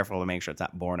very careful to make sure it's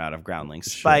not born out of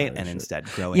groundlings spite and instead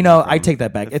growing. I take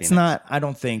that back. It's not. I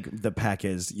don't think the Pack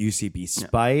is UCB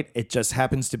spite. It just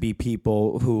happens to be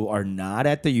people who are not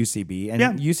at the UCB, and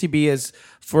UCB is,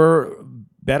 for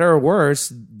better or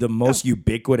worse, the most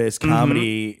ubiquitous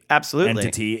comedy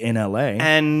entity in LA.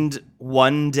 And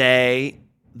one day,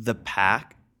 the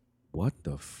Pack. What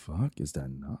the fuck is that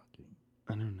knocking?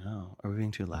 I don't know. Are we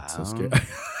being too loud? So scared.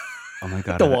 Oh my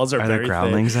god! The walls are there very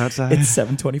groundlings thin. outside? It's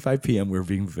 7:25 p.m. We're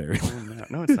being very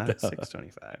loud. No, it's not. It's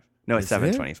 6:25. No, it's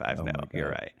 7:25. No, you're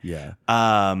right. Yeah.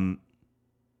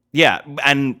 Yeah,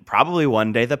 and probably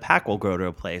one day the Pack will grow to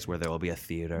a place where there will be a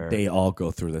theater. They all go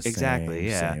through the same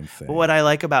thing. But what I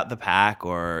like about the Pack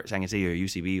or San City or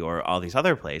UCB or all these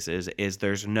other places is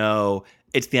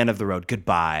it's the end of the road.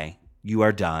 Goodbye. You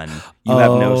are done. You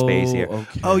have no space here.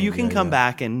 Okay. You can come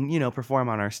back and, perform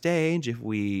on our stage if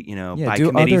we, by do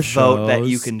committee other vote that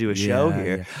you shows. can do a show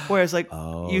here. Yeah. Whereas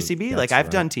UCB, like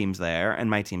I've done teams there and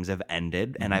my teams have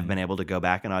ended and I've been able to go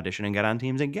back and audition and get on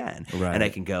teams again. Right. And I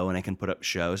can go and I can put up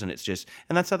shows and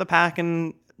and that's how the Pack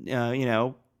and,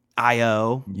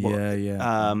 IO.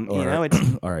 It's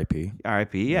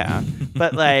RIP, yeah.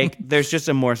 But like, there's just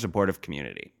a more supportive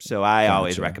community. So I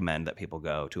always recommend that people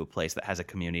go to a place that has a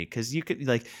community because you could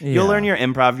you'll learn your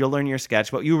improv, you'll learn your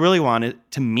sketch, but you really want it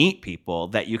to meet people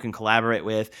that you can collaborate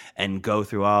with and go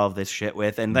through all of this shit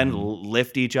with, and then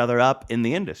lift each other up in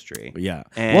the industry. Yeah.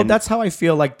 And that's how I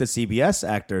feel like the CBS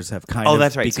actors have kind of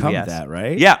that's right, become CBS. that,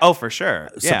 right? Yeah. Oh, for sure.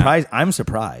 Yeah. I'm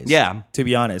surprised. Yeah. To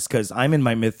be honest, because I'm in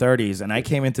my mid-30s and I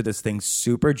came into this thing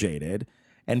super jaded,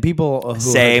 and people who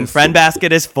same friend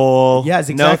basket is full. Yes,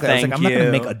 exactly. No, I was like, I'm not going to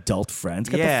you. make adult friends.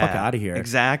 Get the fuck out of here.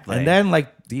 Exactly. And then like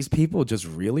these people just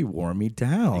really wore me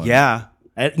down. Yeah.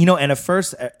 And, and at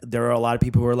first there were a lot of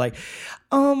people who were like,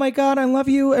 "Oh my God, I love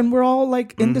you, and we're all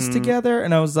like in this together."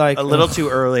 And I was like, A little too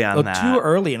early on that. too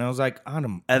early. And I was like, I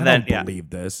don't believe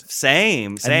this.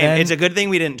 Same. then- It's a good thing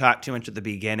we didn't talk too much at the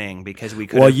beginning because we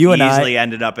could Well, have you and I- easily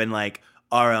ended up in like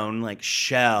our own like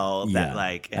shell that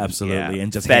like absolutely,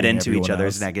 and just fed hating into each everyone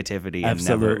other's else. negativity.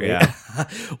 Absolutely. And never,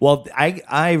 Well,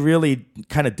 I really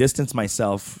kind of distanced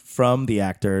myself from the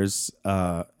actors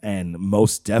and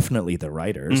most definitely the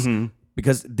writers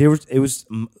because it was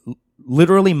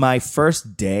literally my first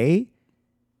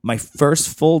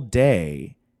full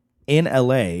day in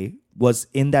LA was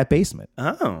in that basement.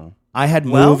 Oh. I had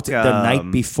moved the Welcome.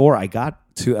 night before I got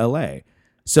to LA.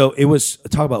 So it was,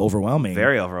 talk about overwhelming.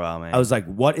 Very overwhelming. I was like,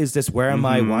 what is this? Where am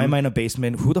I? Why am I in a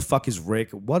basement? Who the fuck is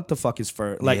Rick? What the fuck is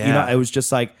Fur? Like, I was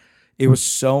just like, it was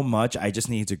so much. I just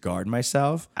needed to guard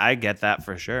myself. I get that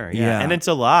for sure. Yeah. And it's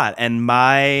a lot. And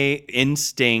my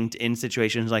instinct in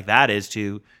situations like that is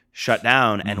to shut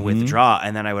down and withdraw.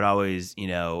 And then I would always,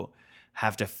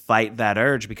 have to fight that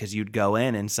urge because you'd go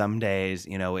in and some days,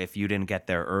 if you didn't get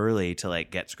there early to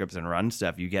like get scripts and run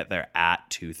stuff, you get there at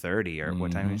 2:30 or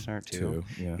what time do you start? 2.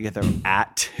 Yeah. You get there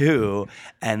at 2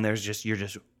 and you're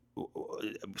just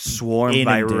swarmed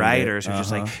by Inundated. writers who are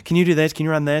just like, can you do this? Can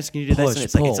you run this? Can you do this? Push, And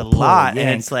it's like, it's a pull, lot. yank.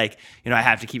 And it's like, I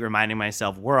have to keep reminding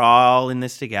myself, we're all in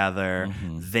this together.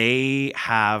 They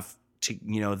have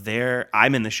to,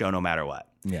 I'm in the show no matter what.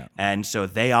 Yeah. And so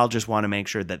they all just want to make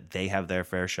sure that they have their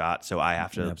fair shot. So I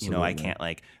have to, Absolutely. I can't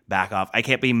like back off. I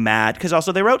can't be mad because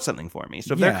also they wrote something for me.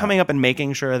 So if they're Yeah. coming up and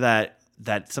making sure that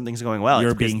something's going well,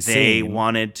 You're it's because being they seen.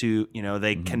 wanted to,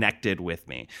 they connected with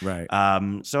me. Right.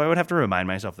 So I would have to remind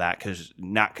myself that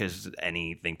not because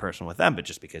anything personal with them, but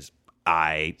just because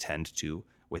I tend to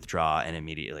withdraw and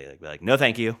immediately be like, no,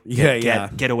 thank you.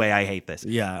 Get away. I hate this.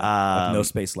 Yeah. With no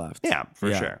space left. Yeah,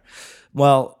 for sure.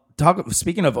 Well,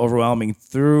 speaking of overwhelming,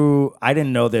 I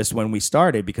didn't know this when we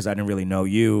started because I didn't really know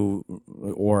you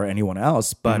or anyone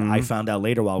else, but I found out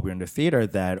later while we were in the theater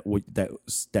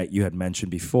that you had mentioned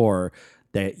before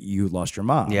that you lost your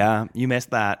mom. Yeah, you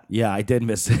missed that. Yeah, I did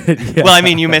miss it. Yeah. Well, I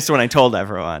mean, you missed when I told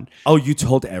everyone. Oh, you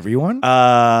told everyone?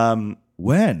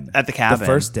 When? At the cabin. The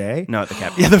first day? No, at the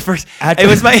cabin. Yeah, the first. At it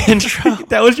was my intro.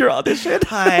 That was your audition?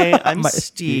 Hi, I'm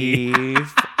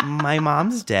Steve. My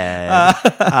mom's dead.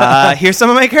 Here's some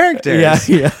of my characters.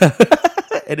 Yeah.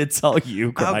 And it's all you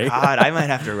Oh crying. God, I might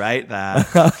have to write that.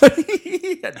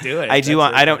 Yeah, do it.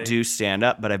 I don't do stand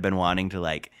up, but I've been wanting to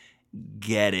like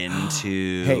get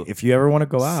into Hey, if you ever want to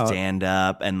go out. stand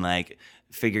up and like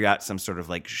figure out some sort of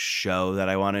like show that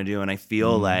I want to do, and I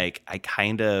feel like I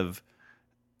kind of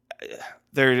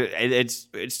it's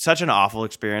such an awful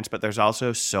experience, but there's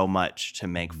also so much to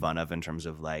make fun of in terms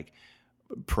of like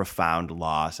profound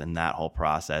loss and that whole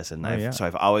process. And so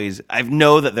I've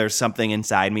know that there's something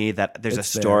inside me that there's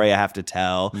It's a story there. I have to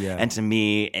tell. Yeah. And to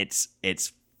me,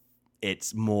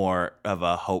 it's more of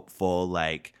a hopeful,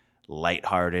 like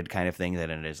lighthearted kind of thing than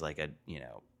it is like a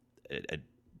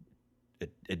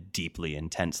deeply,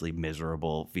 intensely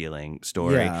miserable feeling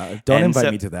story. Yeah, don't And invite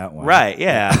so- me to that one. Right,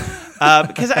 yeah.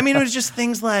 Because, I mean, it was just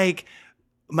things like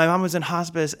my mom was in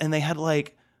hospice and they had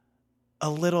like a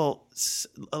little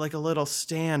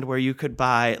stand where you could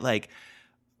buy like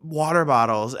water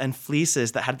bottles and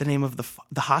fleeces that had the name of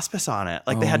the hospice on it.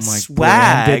 Like they had swag.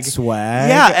 Branded swag.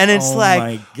 Yeah, and it's my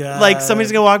like God.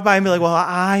 somebody's gonna walk by and be like, "Well,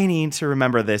 I need to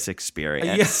remember this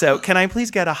experience. Yeah. So can I please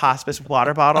get a hospice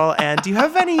water bottle? And do you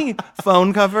have any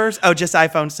phone covers? Oh, just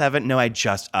iPhone 7? No, I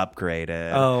just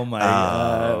upgraded. Oh my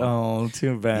God. Oh,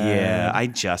 too bad. Yeah, I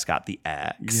just got the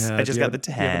X. Yeah, I just do you got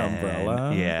the have- 10. do you have an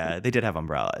umbrella? Yeah, they did have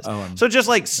umbrellas. Oh, so just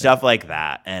like stuff like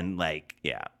that, and like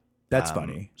That's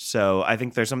funny. So I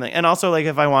think there's something, and also like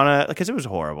if I want to, because it was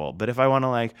horrible, but if I want to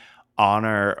like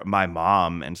honor my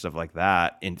mom and stuff like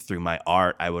that through my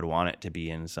art, I would want it to be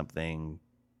in something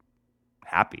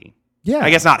happy. Yeah.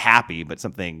 I guess not happy, but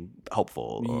something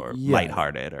hopeful or Yeah.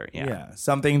 lighthearted or Yeah.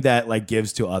 Something that like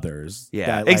gives to others. Yeah,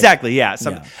 That, like- exactly. Yeah.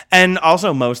 Yeah. And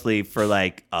also mostly for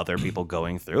like other people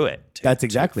going through it. That's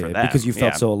exactly for it. them. Because you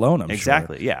felt Yeah. so alone, I'm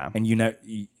Exactly. sure. Yeah. And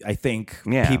I think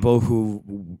Yeah. people who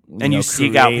And you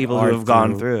seek out create people who art have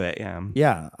gone through it. Yeah.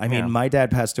 Yeah. I mean, Yeah. my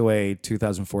dad passed away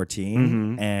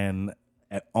 2014 Mhm. and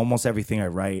almost everything I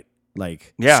write,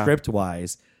 like Yeah. script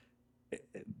wise,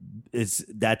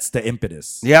 that's the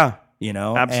impetus. Yeah. You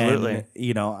know, Absolutely. And,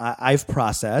 you know, I've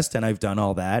processed and I've done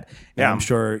all that. And Yeah. I'm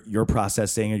sure you're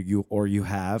processing, or you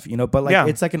have, you know, but like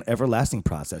it's like an everlasting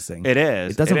processing. It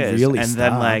is. It doesn't really and stop.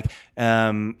 then like,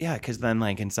 because then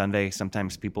like in Sunday,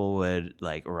 sometimes people would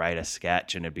like write a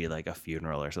sketch and it'd be like a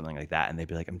funeral or something like that, and they'd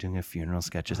be like, "I'm doing a funeral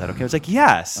sketch. Is that okay?" I was like,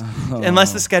 "Yes,"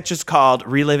 unless the sketch is called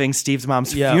 "Reliving Steve's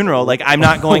Mom's Funeral." Like, I'm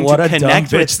not going What to a dumb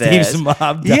connect with bitch this. Steve's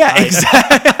mom died. Yeah,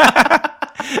 exactly.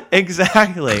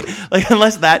 Exactly. Like,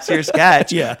 unless that's your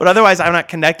sketch. Yeah. But otherwise, I'm not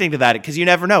connecting to that because you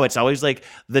never know. It's always like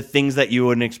the things that you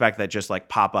wouldn't expect that just like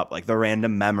pop up, like the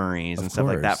random memories and stuff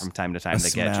like that course. from time to time A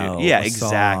that get smell, you. Yeah, a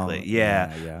exactly. song.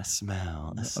 Yeah. Yeah. A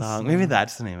smell, a song. Maybe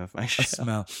that's the name of my show. A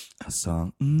smell, a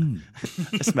song.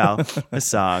 A smell, a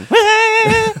song.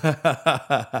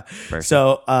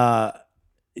 So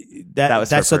that was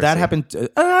for so that Percy. happened.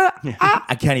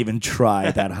 I can't even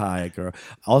try that high, girl.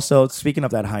 Also, speaking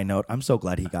of that high note, I'm so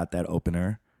glad he got that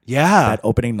opener, Yeah. that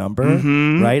opening number,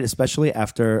 right? Especially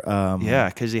after Yeah,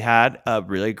 because he had a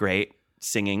really great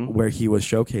singing. where he was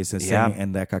showcasing Yeah. singing,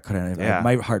 and that got cut out. Yeah.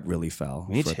 My heart really fell.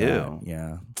 Me for too. that.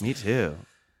 Yeah. Me too.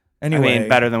 Anyway, I mean,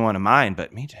 better than one of mine,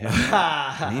 but me too.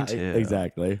 Me too.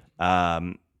 Exactly. But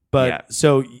But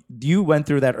so you went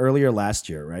through that earlier last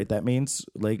year, right? That means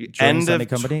like during End Sunday of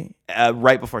Company,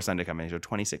 right before Sunday Company, so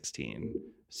 2016.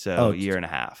 So year and a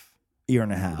half. year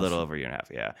and a half. A little over a year and a half,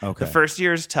 yeah. Okay. The first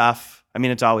year is tough. I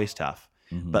mean, it's always tough.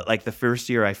 Mhm. But like the first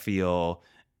year I feel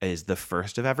is the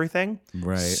first of everything.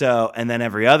 Right. So, and then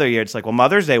every other year it's like, well,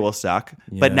 Mother's Day will suck,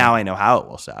 but Yeah. now I know how it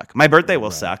will suck. My birthday will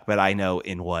Right. suck, but I know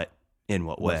in what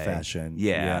What way. fashion?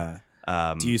 Yeah.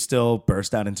 Do you still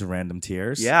burst out into random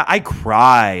tears? Yeah, I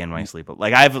cry in my sleep.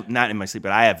 Like I've not in my sleep,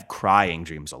 but I have crying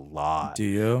dreams a lot. Do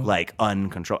you? Like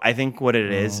uncontrolled. I think what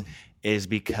it is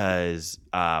because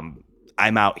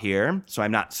I'm out here, so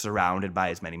I'm not surrounded by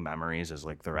as many memories as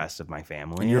like the rest of my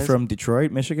family. And you're is. from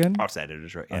Detroit, Michigan? Outside of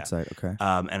Detroit, yeah. Outside, okay.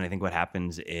 And I think what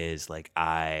happens is like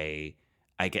I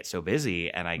get so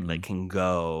busy and I like can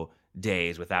go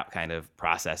days without kind of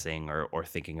processing or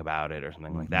thinking about it or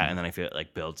something like that, and then I feel it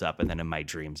like builds up, and then in my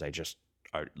dreams I just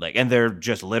are like, and they're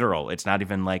just literal. It's not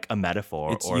even like a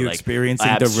metaphor It's or you like experiencing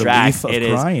abstract. the relief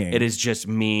of crying. It is just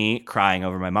me crying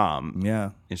over my mom. Yeah.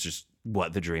 It's just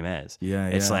what the dream is. Yeah,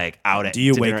 It's yeah. like out at Do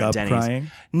you dinner wake at up Denny's.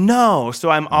 crying? No. So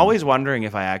I'm always wondering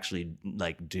if I actually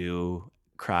like do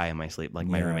cry in my sleep. Like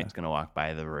my Yeah. roommate's gonna walk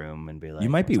by the room and be like, You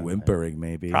might be "What's up, man?" whimpering,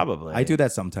 maybe. Probably. I do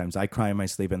that sometimes. I cry in my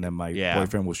sleep, and then my Yeah.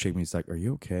 boyfriend will shake me. He's like, "Are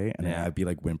you okay?" And then Yeah. I'd be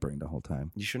like whimpering the whole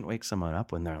time, You shouldn't wake someone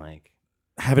up when they're like,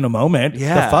 having a moment.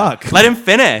 yeah, The fuck. let him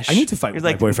finish. I need to fight You're with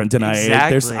like, my boyfriend tonight.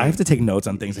 Exactly. I have to take notes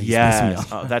on things that he's pissing me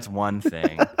Yes. off. Oh, that's one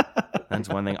thing. That's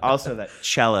one thing. Also, that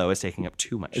cello is taking up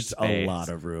too much It's space. a lot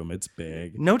of room. It's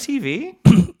big. No TV?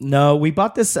 No, we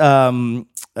bought this.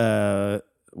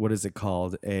 What is it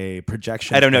called? A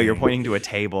projection. I don't know. thing. You're pointing to a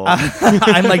table.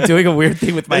 I'm like doing a weird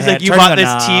thing with my It's hand. like you turning bought the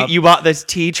this knob. tea. You bought this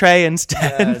tea tray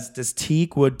instead. Yes, this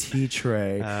teak wood tea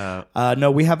tray.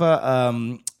 No, we have a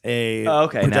okay, now I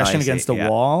projection see. against the Yeah.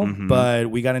 wall, Mhm.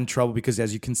 but we got in trouble because,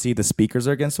 as you can see, the speakers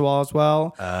are against the wall as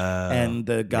well. And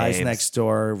the guys babes. next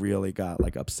door really got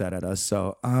like upset at us.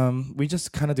 So we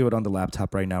just kind of do it on the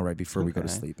laptop right now, right before we go to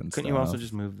Okay. sleep. And Couldn't stuff. you also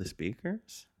just move the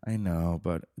speakers? I know,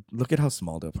 but look at how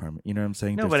small the apartment. You know what I'm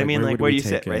saying? No, There's but I mean, like, would where we you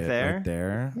sit, take right it? there? Right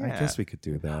there. I Yeah. guess we could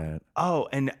do that. Oh,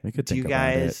 and We could do you think about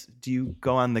it. guys do you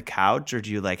go on the couch or do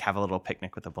you like have a little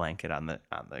picnic with a blanket on the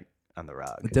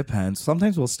rug? It depends.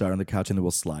 Sometimes we'll start on the couch and then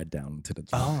we'll slide down to the.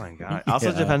 Oh my god!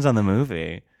 Also Yeah. depends on the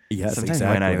movie. Yes, Sometimes exactly.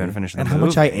 you might not even finish the and how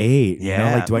much I movie. ate. You know,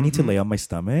 Yeah. like, do I need to Mhm. lay on my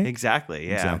stomach? Exactly.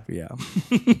 Yeah. Exactly. Yeah.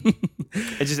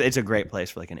 It's a great place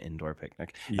for like an indoor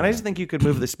picnic. And Yeah. I just think you could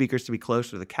move the speakers to be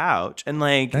closer to the couch and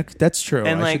like That's true.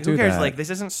 and I like should who do cares? that. Like this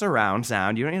isn't surround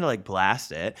sound. You don't need to like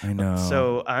blast it. I know.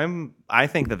 So I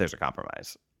think that there's a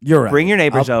compromise. You're right. Bring your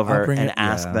neighbors I'll over bring and it-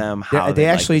 ask yeah. them how They they'd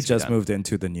like actually this to be just done. moved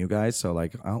into the new guys, so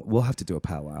like we'll have to do a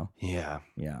powwow. Yeah.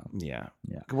 Yeah. Yeah.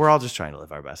 Yeah. We're all just trying to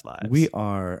live our best lives. We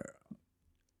are.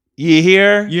 You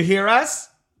hear? You hear us?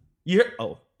 You hear?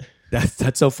 Oh,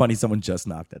 that's so funny. Someone just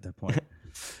knocked at that point.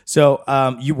 So,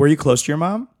 were you close to your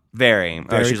mom? Very.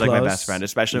 Very She's like my close? best friend,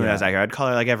 especially when I was Yeah. out here. I'd call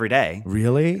her like every day.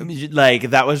 Really? Like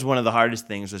that was one of the hardest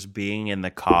things was being in the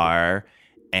car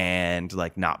and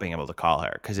like not being able to call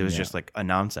her because it was Yeah. just like a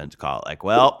nonsense call. Like,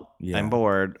 well, Yeah. I'm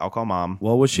bored. I'll call mom.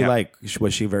 What was she Yeah. like?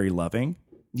 Was she very loving?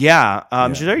 Yeah.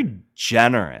 Yeah. She's very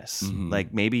generous. Mhm.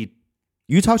 Like maybe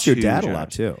You talk to your Too dad a generous.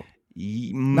 lot too.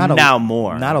 not now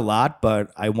more. Not a lot,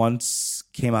 but I once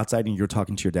came outside and you were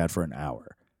talking to your dad for an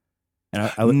hour.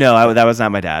 And I No, that was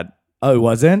not my dad. oh, it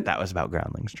wasn't? That was about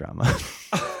Groundlings drama.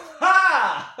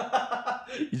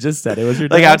 You just said it was your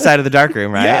Like dad? outside of the dark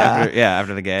room, right? Yeah.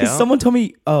 After the gale. Because someone told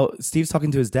me, oh, Steve's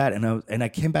talking to his dad, and I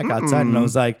came back outside and I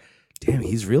was like, damn,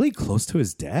 he's really close to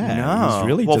his dad. No. He's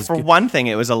really well, just for one thing,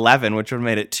 it was 11, which would have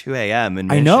made it 2 a.m. in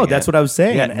I know, Michigan. that's what I was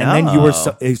saying. Yeah, and then you were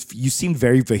no. you seemed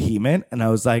very vehement, and I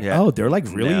was like, Yeah. oh, they're like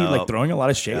really No. like throwing a lot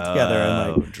of shade together.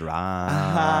 And like,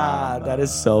 drama. that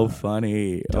is so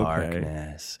funny. Okay.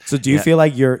 Darkness. So do you feel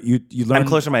like you learned? I'm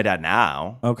closer to my dad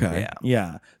now. Okay. Yeah.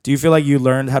 Yeah. Do you feel like you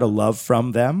learned how to love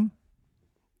from them?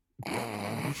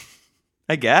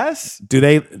 I guess. Do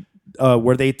they?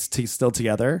 Were they still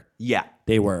together? Yeah.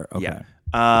 They were. Okay.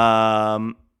 Yeah.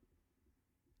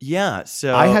 Yeah.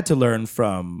 So I had to learn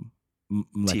from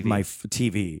like TV. my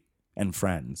TV and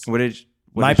friends. What did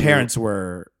My you- parents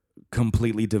were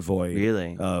completely devoid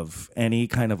Really? of any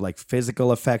kind of like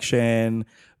physical affection,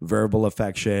 verbal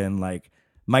affection. Like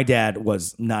my dad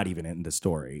was not even in the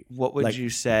story. What would like, you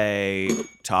say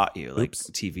taught you, like Oops.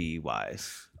 TV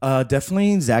wise?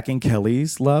 Definitely Zach and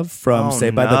Kelly's love from Oh,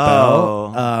 Saved by the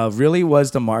no. Bell really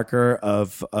was the marker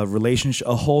of a relationship,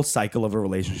 a whole cycle of a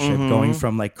relationship, Mm-hmm. going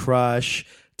from like crush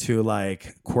to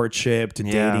like courtship to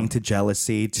Yeah. dating to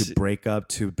jealousy to breakup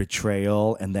to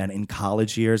betrayal, and then in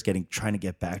college years trying to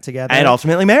get back together And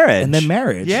ultimately marriage. and then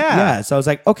marriage. Yeah. So I was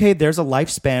like, okay, there's a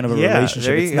lifespan of a Yeah, relationship.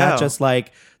 there It's you not go. just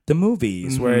like the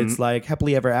movies where it's like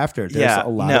happily ever after. There's yeah. a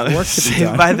lot of work to be Saved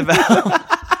done. by the Bell.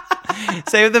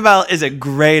 Save the Bell is a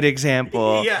great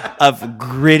example of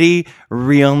gritty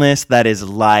realness that is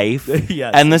life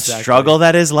Yes, and the exactly. struggle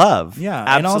that is love. Yeah,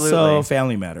 absolutely. and also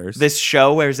Family Matters. This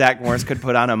show where Zach Morris could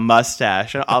put on a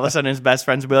mustache and all of a sudden his best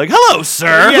friends would be like, "Hello,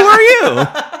 sir. Who are you?"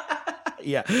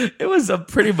 Yeah, it was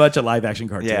pretty much a live action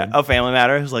cartoon. Yeah. Oh, Family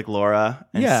Matters, like Laura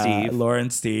and yeah, Steve. Laura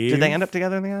and Steve. Did they end up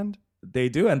together in the end? They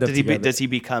do end up together. Does he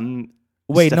become?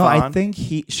 Wait, no, I Stefan? think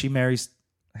she marries.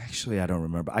 Actually, I don't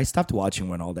remember. I stopped watching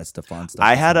when all that Stefan stuff.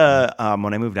 I was had happening.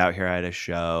 when I moved out here, I had a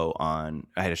show on.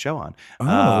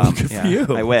 Oh, good for you.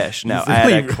 I wish. No, You've I had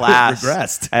really a class.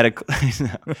 regressed. I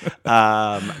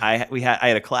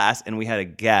had a class, and we had a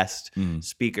guest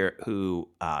speaker who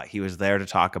he was there to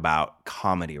talk about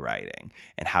comedy writing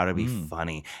and how to be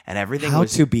funny, and everything. How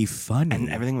was, to be funny. And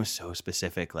everything was so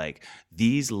specific. Like,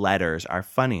 these letters are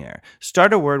funnier.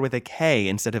 Start a word with a K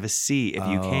instead of a C if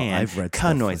you can. I've read Cuh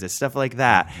stuff noises, stuff like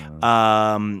that.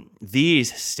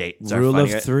 These states are Rule of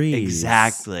funnier. threes.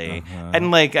 Exactly.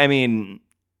 And like, I mean,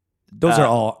 Those are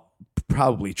all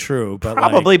probably true, but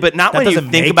probably, like, but not that when you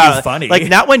doesn't think make about you it. funny. Like,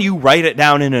 not when you write it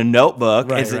down in a notebook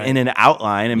Right, as right. in an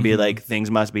outline and be like,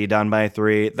 things must be done by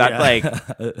 3. That Yeah. like.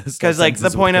 Because like the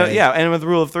Sentences point with of K. and with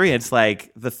rule of 3, it's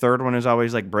like the third one is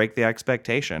always like break the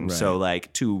expectation. Right. So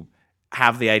like to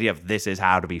have the idea of this is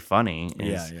how to be funny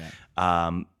is,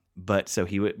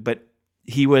 but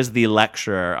he was the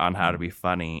lecturer on how to be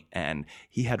funny, and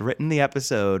he had written the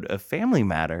episode of Family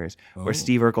Matters where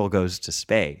Steve Urkel goes to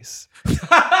space.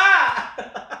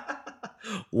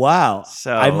 Wow.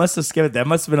 So- I must have skipped it. That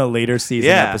must have been a later season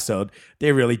Yeah. episode.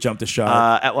 They really jumped the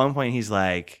shark. At one point, he's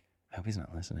like, "I hope he's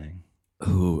not listening."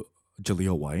 Who?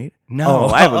 Jaleel White? No,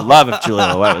 I would love if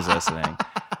Julia White was listening.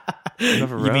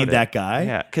 Whoever You wrote mean it. that guy?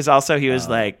 Yeah, because also he was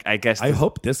like, I guess I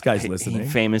hope this guy's He listening.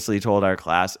 famously told our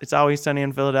class, "It's always sunny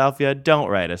in Philadelphia. Don't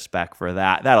write a spec for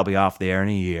that. That'll be off the air in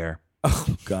a year." Oh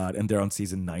God! And they're on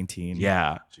season 19.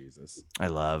 Yeah, Jesus. I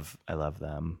love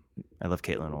them. I love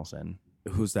Caitlin Olsen,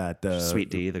 Who's that? The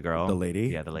Sweet D, the girl, the lady?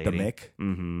 Yeah, the lady, The Mick?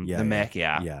 Mm-hmm. Yeah, the yeah. Mick.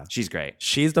 Yeah, Yeah. she's great.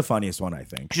 She's the funniest one, I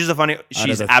think. She's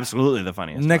She's absolutely the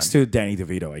funniest. Next one. to Danny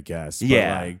DeVito, I guess. But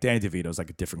Yeah. like Danny DeVito's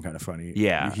like a different kind of funny.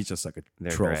 Yeah. He's just like a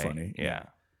They're troll great. funny. Yeah.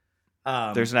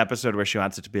 Um, There's an episode where she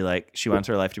wants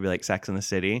her life to be like Sex in the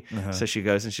City. Uh-huh. So she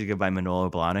goes and she could buy Manolo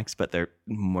Blahniks, but they're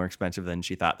more expensive than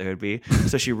she thought they would be.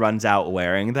 So she runs out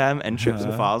wearing them and trips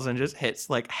and falls and just hits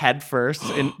like head first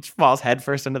and falls head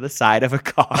first into the side of a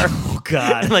car. Oh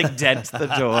God! And like dents the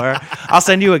door. I'll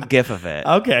send you a GIF of it.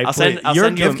 Okay, I'll please. I'll Your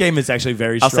send you gift a- game is actually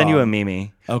very I'll strong. send you a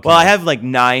meme. Okay. Well, I have like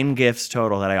 9 GIFs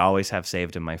total that I always have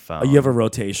saved in my phone. Oh, you have a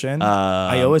rotation?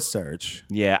 I always search.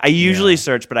 Yeah, I usually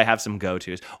search, but I have some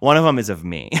go-tos. One of them is of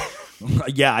me.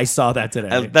 Yeah, I saw that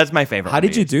today. That's my favorite. How one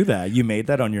did to you use. do that? You made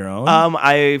that on your own?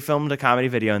 I filmed a comedy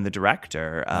video, and the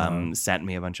director sent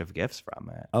me a bunch of gifts from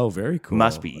it. Oh, very cool.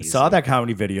 Must be I easy. saw that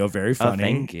comedy video. Very funny.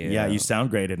 thank you. Yeah, you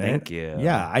sound great in it. Thank you.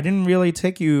 Yeah, I didn't really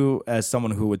take you as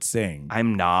someone who would sing.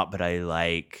 I'm not, but I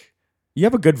like You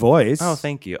have a good voice. Oh,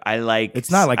 thank you. I like. It's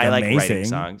not like I like writing amazing.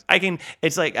 songs. I can.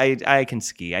 It's like I can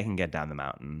ski. I can get down the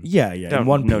mountain. Yeah. Don't, In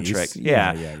one no piece. tricks.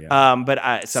 Yeah.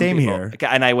 But some Same people, here.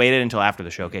 And I waited until after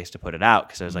the showcase to put it out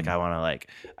because I was like,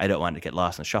 I don't want it to get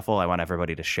lost in the shuffle. I want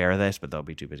everybody to share this, but they'll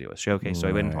be too busy with showcase. So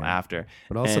I waited until after.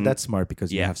 But also And- that's smart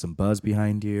because you have some buzz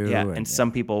behind you. Yeah, and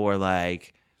some people were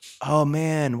like, "Oh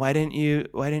man, why didn't you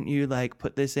like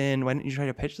put this in? Why didn't you try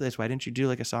to pitch this? Why didn't you do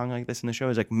like a song like this in the show?" It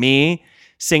was like me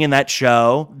singing that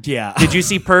show. Yeah. Did you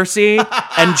see Percy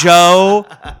and Joe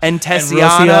and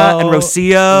Tessiana and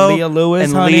Rocio, Leah Lewis,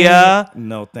 and honey? Leah,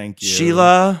 No, thank you.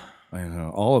 Sheila, I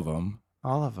know all of them.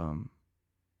 all of them.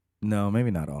 No, maybe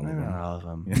not all of Maybe them. not all of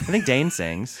them. I think Dane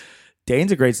sings.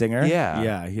 Dane's a great singer.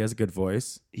 Yeah. He has a good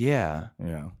voice. Yeah.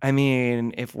 Yeah. I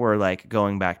mean, if we're like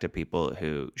going back to people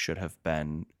who should have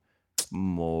been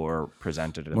more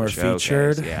presented in More the showcase,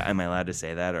 featured? yeah, am I allowed to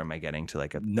say that, or am I getting to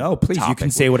like a No, please, you topic?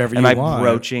 can say whatever am you I want.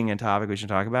 broaching a topic we should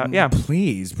talk about? Yeah,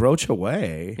 Please broach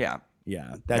away. yeah,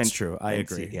 Yeah, that's And- true. I and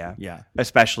agree. see- yeah. Yeah.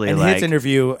 especially And like his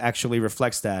interview actually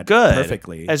reflects that good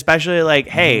perfectly. Especially like,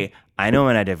 hey, I know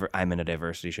I'm in a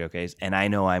diversity showcase, and I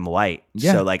know I'm white,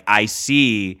 Yeah. so like I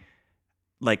see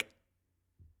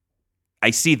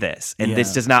this, and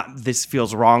Yeah. this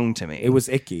feels wrong to me. It was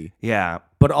icky. yeah,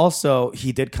 But also,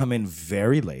 he did come in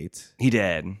very late, he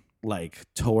did. like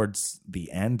towards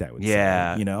the end, I would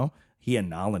Yeah. say. You know? He and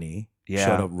Nalini Yeah.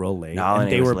 showed up real late. Nalini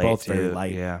and they was were late both very too.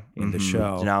 light yeah. in the Mhm.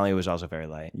 show. Denali was also very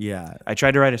light. Yeah. I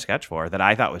tried to write a sketch for her that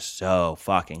I thought was so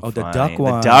fucking Oh, the funny. duck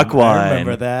one. The duck one. I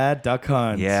remember that. Duck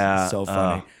hunt. Yeah. So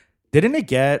funny. Didn't it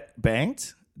get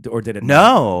banked? Or did it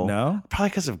No. not? No? Probably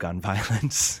because of gun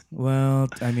violence. Well,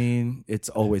 I mean, it's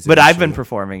always. But an I've been issue.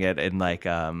 performing it in like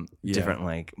different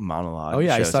like monologue. Oh,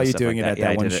 yeah, I shows saw and you stuff doing like it at Yeah,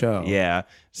 that I one did it. show. Yeah.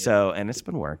 So and it's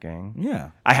been working. Yeah.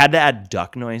 I had to add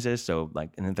duck noises, so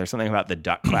like, and there's something about the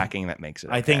duck quacking that makes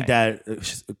it. I think okay.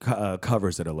 that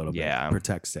covers it a little bit. Yeah.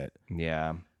 Protects it.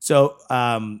 Yeah. So,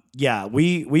 yeah,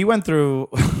 we went through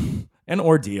an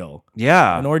ordeal.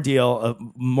 Yeah. An ordeal of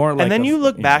more like. And then a- you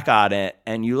look back on it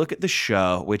and you look at the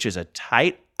show, which is a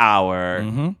tight hour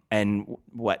Mm-hmm. and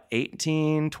what,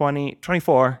 18, 20,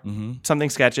 24, something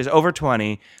sketches, over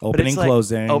 20. But Opening, it's like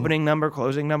closing. Opening number,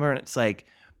 closing number. And it's like,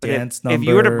 but Dance if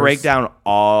you were to numbers. break down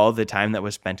all the time that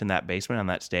was spent in that basement on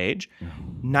that stage,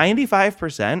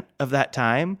 95% of that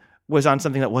time was on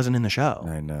something that wasn't in the show.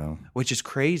 I know. Which is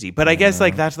crazy, but I guess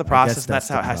like that's the process. guess And that's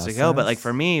that's how it the has to go. But like process.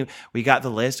 for me, we got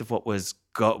the list of what was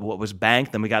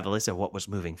banked, then we got the list of what was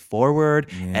moving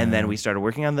forward, and then we started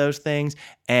working on those things.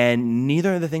 And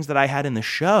neither of the things that I had in the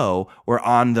show were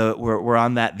on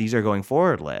that these are going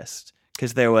forward list,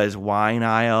 because there was wine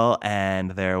aisle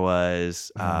and there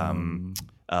was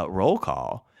roll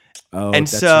call. Oh, And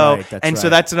that's so right, that's so right.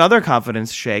 that's another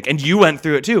confidence shake. And you went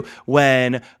through it too,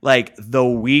 when like the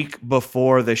week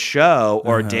before the show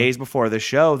or days before the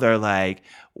show, they're like,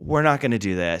 we're not going to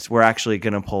do this. We're actually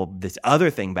going to pull this other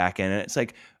thing back in. And it's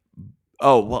like,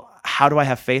 oh, well, how do I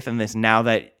have faith in this now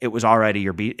that it was already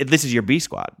your B? This is your B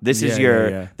squad. This is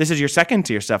this is your second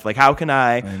tier stuff. Like, how can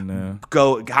I know.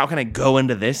 go? How can I go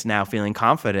into this now feeling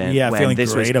confident? Yeah, when feeling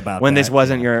this great was, about when that. this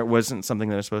wasn't something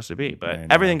that was supposed to be. But know.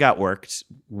 everything got worked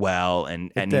well,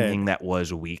 and did. anything that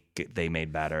was weak, they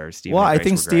made better. Steven Well, and I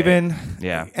Grace think were great. Steven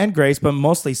Yeah. and Grace, but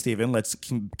mostly Steven, let's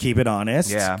keep it honest.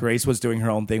 Yeah. Grace was doing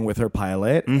her own thing with her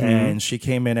pilot, Mm-hmm. and she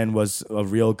came in and was a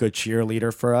real good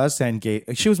cheerleader for us. And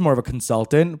she was more of a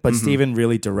consultant, but Steven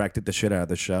really directed the shit out of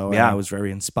the show. And Mm-hmm. Yeah. I was very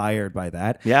inspired by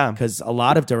that. Yeah. Because a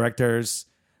lot of directors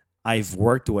I've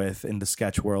worked with in the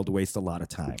sketch world waste a lot of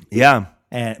time. Yeah.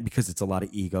 And because it's a lot of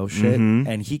ego shit.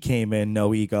 And he came in,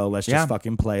 no ego, let's Mm-hmm. Yeah. just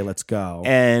fucking play, let's go.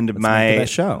 And Let's make the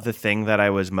best show. the thing that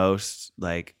I was most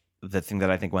like, the thing that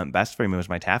I think went best for me was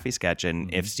my Taffy sketch. And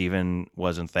Mm-hmm. if Steven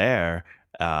wasn't there,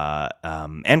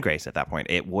 and Grace at that point,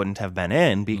 it wouldn't have been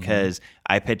in, because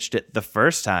I pitched it the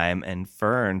first time and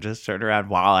Fern just turned around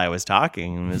while I was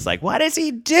talking and was like, what is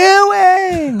he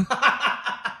doing?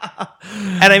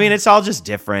 And I mean, it's all just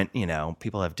different, you know,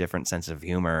 people have different sense of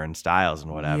humor and styles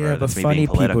and whatever. Yeah, but That's me funny being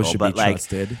political. people should But be like,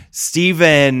 trusted.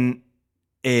 Steven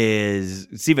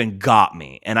got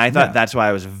me, and I thought Yeah. that's why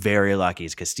I was very lucky,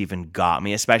 is because Steven got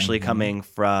me, especially coming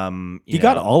from He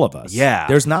got all of us. Yeah.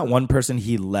 There's not one person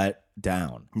he let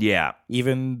down. yeah,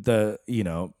 Even the,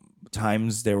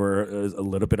 times there were a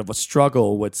little bit of a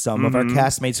struggle with some of our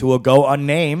castmates who will go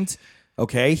unnamed.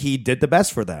 Okay, he did the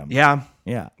best for them. yeah,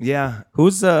 Yeah. yeah.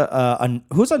 Who's a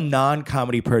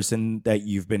non-comedy person that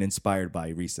you've been inspired by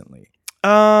recently?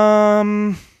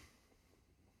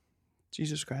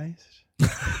 Jesus Christ.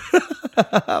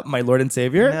 My Lord and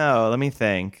Savior? No, let me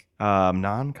think.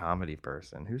 Non-comedy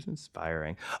person who's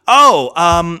inspiring.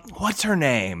 Oh, what's her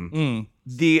name?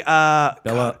 The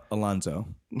Bella Alonzo.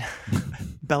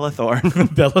 Bella Thorne.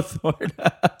 Bella Thorne.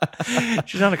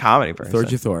 She's not a comedy person.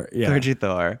 Thorgy Thor. Yeah.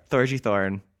 Thorgy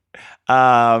Thorne.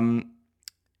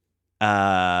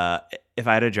 If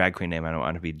I had a drag queen name, I don't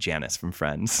want to be Janice from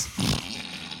Friends.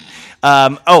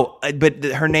 But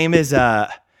her name is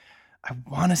I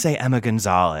want to say Emma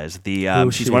Gonzalez.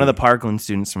 She's one of the Parkland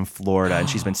students from Florida, and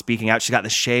she's been speaking out. She's got the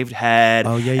shaved head.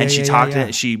 Oh yeah, yeah. And she yeah, talked. yeah.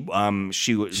 She was on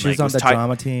the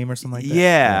drama team or something like that.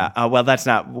 Yeah. Well, that's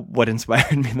not what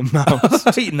inspired me the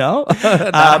most. No. But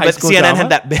CNN drama? had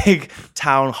that big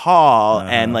town hall,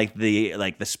 and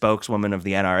the spokeswoman of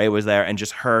the NRA was there, and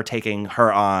just her taking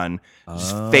her on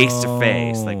just face to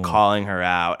face, like calling her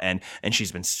out, and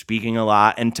she's been speaking a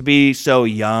lot, and to be so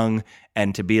young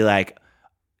and to be like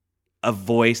a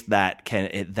voice that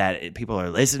people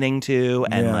are listening to,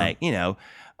 and like, you know,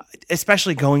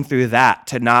 especially going through that,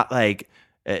 to not like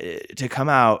to come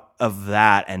out of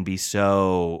that and be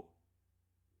so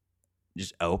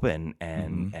just open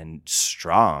and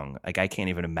strong. Like I can't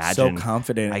even imagine. So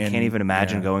confident. I can't even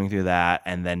imagine going through that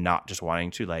and then not just wanting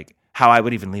to, like, how I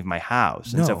would even leave my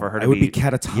house. And so for her to would be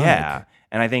catatonic. Yeah.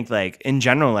 And I think like in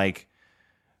general, like,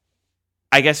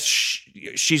 I guess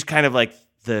she's kind of like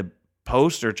the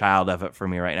poster child of it for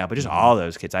me right now, but just all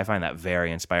those kids, I find that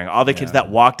very inspiring. All the kids that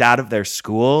walked out of their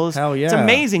schools. Hell yeah. It's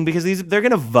amazing because they're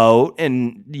going to vote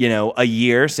in, you know, a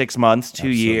year, 6 months, 2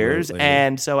 years.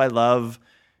 And so I love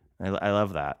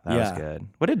that. That was good.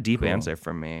 What a deep answer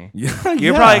from me. You're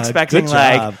probably expecting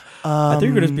like, I think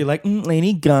you're going to be like,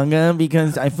 Lady Gaga,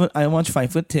 because I watch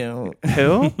 5'2".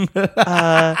 Who?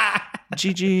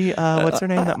 Gigi, what's her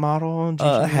name? That model?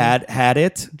 Gigi, had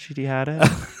it. Gigi had it.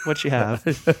 What'd she have?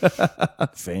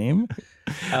 Fame.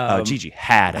 Gigi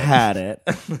had it. Had it.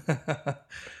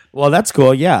 Well, that's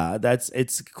cool. Yeah,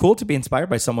 it's cool to be inspired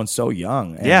by someone so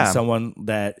young. And someone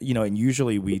that, you know, and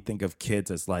usually we think of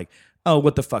kids as like, oh,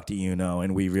 what the fuck do you know?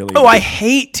 And we really... Oh, I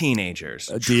hate teenagers.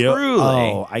 Truly.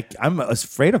 Oh, I'm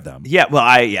afraid of them. Yeah, well,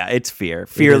 it's fear.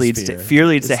 Fear leads to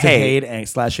hate.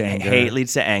 Hate/anger. Hate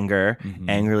leads to anger.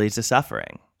 Anger leads to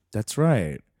suffering. That's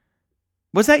right.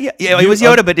 Was that? Yeah, it was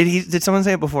Yoda. But did someone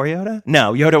say it before Yoda?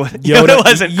 No, Yoda wasn't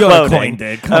Yoda quoting. Coined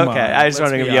it. Come on. I was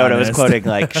wondering if Yoda was quoting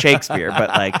like Shakespeare, but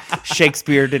like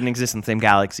Shakespeare didn't exist in the same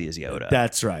galaxy as Yoda.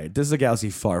 That's right. This is a galaxy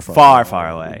far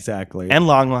away. Exactly. And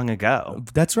long ago.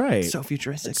 That's right. So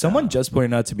futuristic. Someone just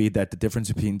pointed out to me that the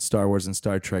difference between Star Wars and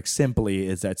Star Trek simply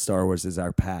is that Star Wars is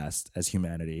our past as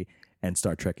humanity, and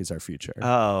Star Trek is our future.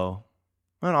 Oh,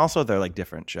 and also they're like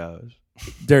different shows.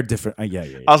 They're different. Yeah.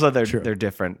 Also, they're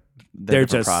different. They're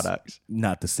different just products.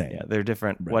 Not the same. Yeah, they're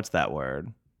different. Right. What's that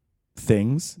word?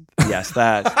 Things. Yes,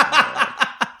 that.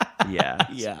 Yeah.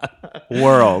 Yeah.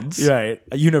 Worlds. Right.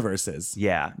 Universes.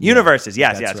 Yeah. Universes.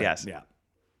 Yes. Yeah.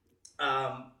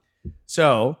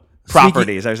 So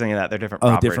properties. I was thinking that they're different.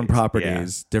 Properties. Different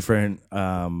properties. Yeah. Different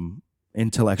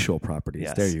intellectual properties.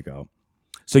 Yes. There you go.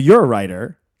 So you're a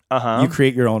writer. Uh-huh. You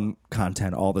create your own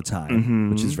content all the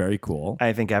time, which is very cool.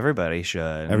 I think everybody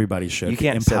should. Everybody should. You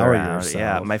can't empower sit around. yourself.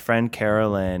 Yeah, my friend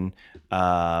Carolyn,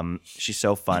 she's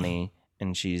so funny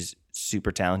and she's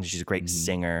super talented. She's a great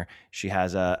singer. She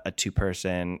has a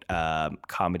 2-person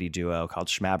comedy duo called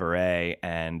Schmabaret,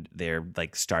 and they're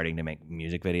like starting to make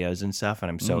music videos and stuff. And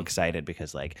I'm so excited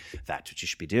because like that's what you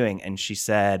should be doing. And she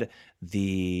said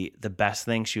the best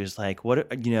thing, she was like, what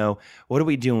do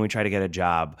we do when we try to get a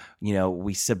job? You know,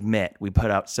 we put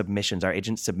out submissions. Our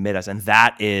agents submit us, and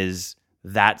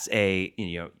that's a,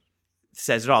 you know,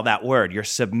 says it all, that word. You're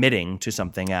submitting to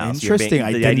something else. Interesting.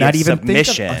 I did not even think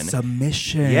of a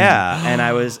submission. Yeah, and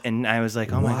I was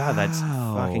like, oh my god, that's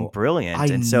fucking brilliant. I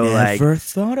and so never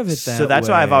thought of it that way. So that's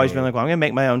why I've always been like, well, I'm gonna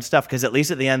make my own stuff, because at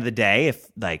least at the end of the day, if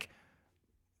like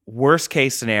worst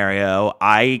case scenario,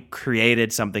 I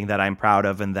created something that I'm proud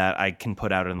of and that I can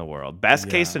put out in the world. Best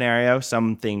case scenario,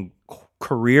 something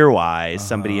career-wise,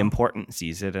 somebody important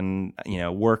sees it, and you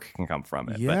know, work can come from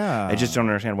it. Yeah, but I just don't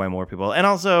understand why more people. And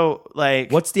also,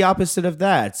 like, what's the opposite of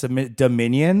that?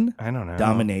 Dominion? I don't know.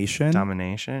 Domination.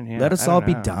 Yeah. Let us all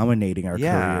be dominating our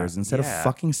careers instead of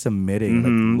fucking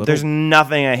submitting. Like, There's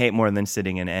nothing I hate more than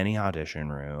sitting in any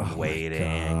audition room waiting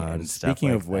and stuff. Speaking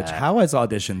like of which, that. how has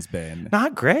auditions been?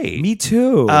 Not great. Me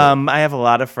too. I have a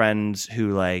lot of friends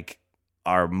who like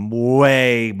are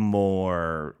way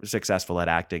more successful at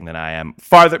acting than I am.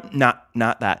 Farther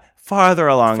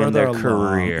along in their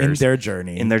careers, in their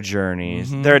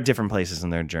journeys. They're at different places in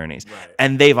their journeys,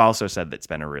 and they've also said that it's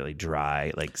been a really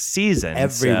dry like season.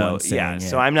 Everyone's saying it.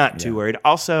 So I'm not too worried.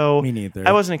 Also, me neither.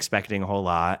 I wasn't expecting a whole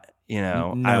lot. You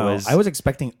know, No, I was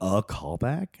expecting a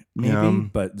callback, maybe,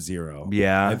 but zero.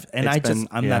 Yeah, I'm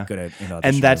not good at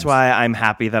and that's why I'm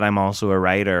happy that I'm also a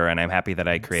writer, and I'm happy that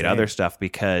I create other stuff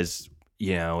because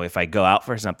if I go out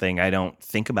for something, I don't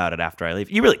think about it after I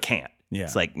leave. You really can't. Yeah.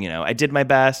 It's like, I did my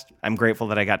best. I'm grateful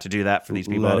that I got to do that for these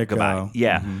people. Let it Goodbye. go.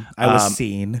 Yeah. Mm-hmm. I was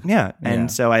seen. Yeah. And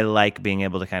so I like being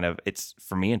able to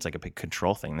for me, it's like a big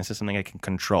control thing. This is something I can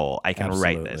control. I can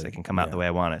write this. It can come out the way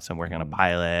I want it. So I'm working on a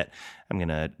pilot. I'm going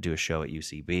to do a show at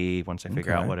UCB once I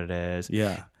figure out what it is.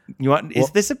 Yeah.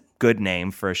 Is this a good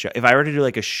name for a show? If I were to do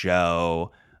like a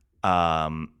show,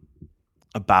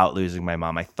 about losing my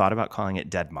mom, I thought about calling it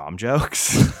Dead Mom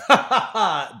Jokes.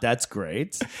 That's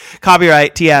great.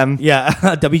 Copyright TM. Yeah,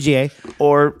 WGA.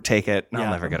 Or take it. I'll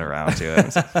never get around to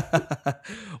it.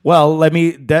 Well,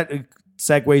 that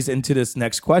segues into this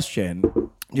next question.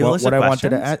 What I wanted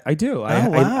to add, I do.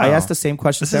 I asked the same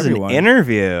questions to everyone. This is an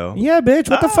interview. Yeah, bitch.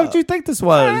 What the fuck do you think this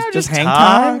was? Just hang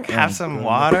talk, time, have some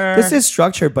water. This is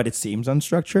structured, but it seems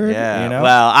unstructured. Yeah.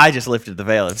 Well, I just lifted the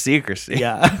veil of secrecy.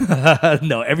 Yeah.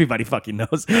 No, everybody fucking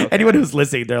knows. Okay. Anyone who's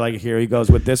listening, they're like, here he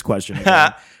goes with this question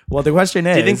again. Well, the question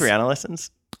is, do you think Brianna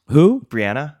listens? Who?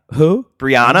 Brianna. Who?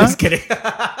 Brianna. I'm just kidding.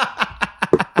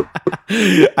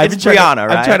 It's Brianna,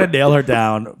 right? I'm trying to nail her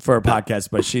down for a podcast,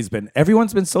 but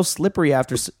everyone's been so slippery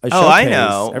after a showcase. Oh, I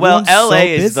know. Everyone's well, LA so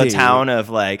is the busy. town of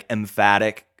like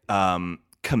emphatic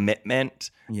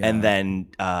commitment, and then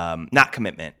not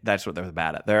commitment. That's what they're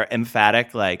bad at. They're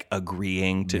emphatic, like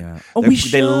agreeing to. Yeah.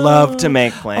 They love to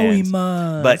make plans. Oh, we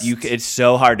must. But it's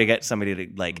so hard to get somebody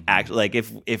to like act. Like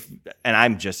if and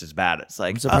I'm just as bad. It's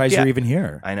like I'm surprised you're even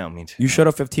here. I know, me too. You showed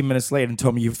up 15 minutes late and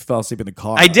told me you fell asleep in the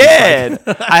car. I did.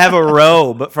 I have a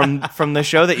robe from the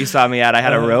show that you saw me at. I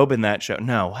had a robe in that show.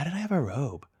 No, why did I have a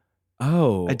robe?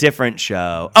 Oh. A different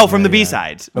show. Oh, from the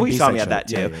B-sides. From You saw me B-side at that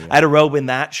show. too. Yeah. I had a robe in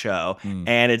that show,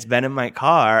 and it's been in my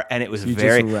car, and it was You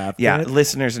very just wrapped yeah. it?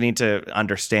 Listeners need to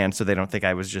understand so they don't think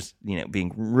I was just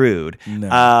being rude. No.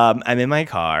 I'm in my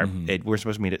car. We're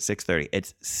supposed to meet at 6:30.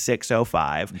 It's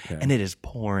 6:05, and it is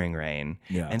pouring rain.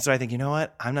 Yeah. And so I think, you know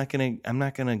what? I'm not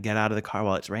gonna get out of the car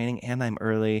while it's raining, and I'm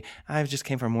early. I just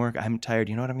came from work. I'm tired.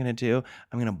 You know what I'm gonna do?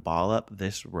 I'm gonna ball up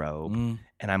this robe.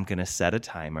 And I'm going to set a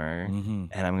timer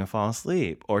and I'm going to fall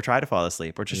asleep or try to fall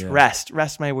asleep or just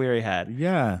rest my weary head.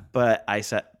 Yeah. But I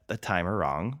set the timer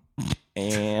wrong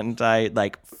and I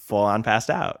like full on passed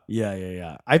out.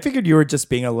 Yeah. I figured you were just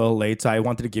being a little late, so I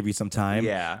wanted to give you some time.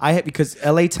 Yeah. Because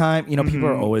LA time, people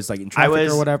are always like in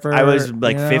traffic or whatever. I was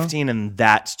like 15 and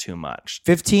that's too much.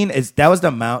 15 that was the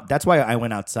amount. That's why I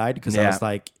went outside because I was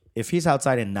like, if he's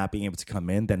outside and not being able to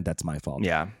come in, then that's my fault.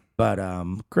 Yeah. But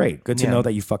great. Good to know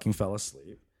that you fucking fell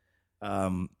asleep.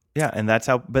 Yeah, and that's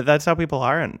how people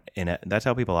are in it. That's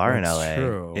how people are in LA.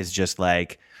 True. Is just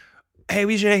like, hey,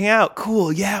 we should hang out.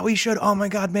 Cool. Yeah, we should. Oh my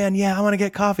God, man. Yeah, I want to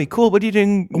get coffee. Cool. What are you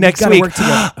doing next week? Work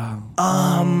together.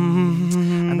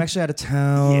 I'm actually out of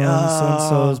town. Yeah.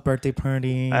 So-and-so's birthday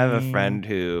party. I have a friend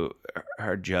who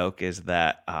her joke is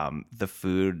that the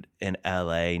food in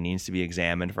LA needs to be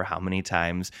examined for how many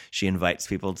times she invites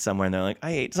people somewhere and they're like,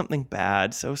 I ate something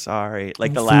bad, so sorry.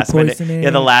 Like the last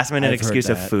minute excuse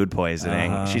of food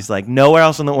poisoning. She's like, nowhere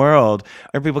else in the world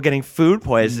are people getting food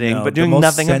poisoning but doing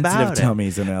nothing about it.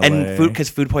 Tummies in LA. And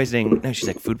food poisoning. No, she's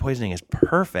like, food poisoning is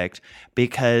perfect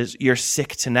because you're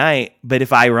sick tonight, but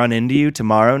if I run into you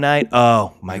tomorrow night,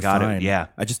 oh my God,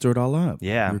 I just threw it all up.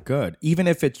 Yeah, you're good. Even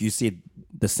if you see it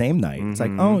the same night, it's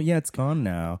like, oh yeah, it's gone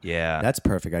now. Yeah, that's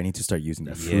perfect. I need to start using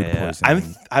that food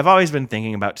poisoning. I've always been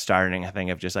thinking about starting a thing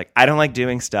of just like, I don't like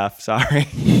doing stuff. Sorry.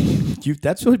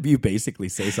 That's what you basically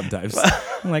say sometimes.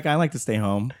 I'm like, I like to stay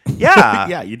home. Yeah,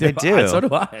 yeah, you do. I do. So do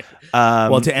I.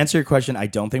 Well, to answer your question, I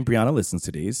don't think Brianna listens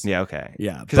to these. Yeah, okay.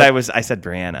 Yeah, because I said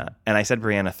Brianna, and I said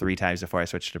Brianna 3 times before I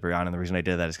switched to Brianna. And the reason I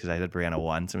did that is because I said Brianna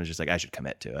once and was just like, I should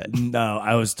commit to it. No,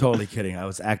 I was totally kidding. I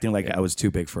was acting like I was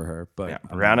too big for her. But yeah,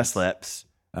 Brianna slips.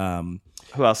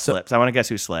 Who else slips? I want to guess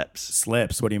who slips.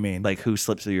 Slips? What do you mean? Like who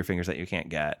slips through your fingers that you can't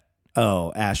get?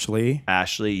 Oh, Ashley.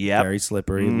 Ashley, yep. Very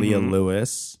slippery. Leah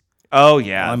Lewis. Oh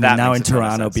yeah. I mean, now in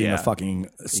Toronto being a fucking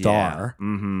star.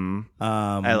 Yeah.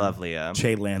 I love Leah.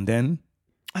 Che Landon.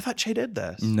 I thought Che did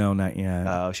this. No, not yet.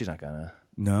 Oh, she's not gonna.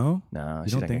 No,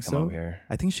 she's not gonna come over here.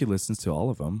 I think she listens to all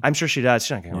of them. I'm sure she does.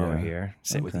 She's not gonna come over here.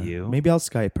 Sit with you. Maybe I'll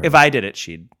Skype her. If I did it,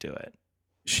 she'd do it.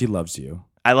 She loves you.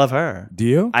 I love her. Do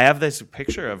you? I have this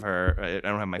picture of her. I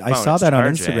don't have my phone. I saw that on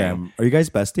Instagram. Are you guys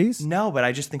besties? No, but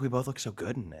I just think we both look so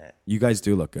good in it. You guys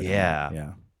do look good.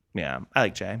 Yeah. I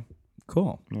like Che.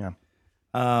 Cool. Yeah.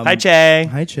 Hi, Che.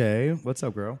 Hi, Che. What's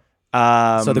up, girl?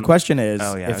 So the question is,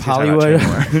 oh, yeah, I if was gonna talk about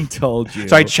Hollywood told you,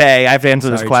 Sorry, Che, I have to answer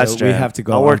this Sorry, question. Joe, we have to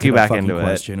go. I'll on work to you the back fucking into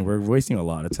question. We're wasting a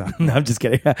lot of time. No, I'm just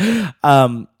kidding.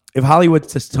 If Hollywood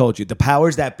just told you, the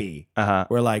powers that be,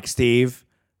 were like, Steve,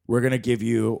 we're gonna give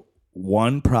you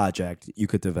one project you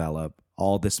could develop,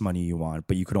 all this money you want,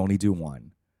 but you could only do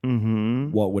one.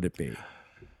 Mm-hmm. What would it be?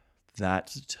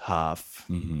 That's tough.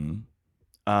 Mm-hmm.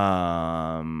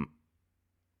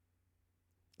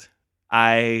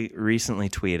 I recently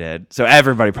tweeted, so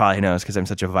everybody probably knows because I'm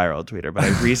such a viral tweeter, but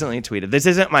I recently tweeted, this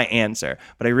isn't my answer,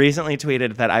 but I recently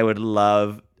tweeted that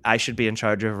I should be in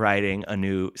charge of writing a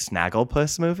new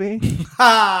Snagglepuss movie.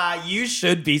 You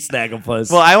should be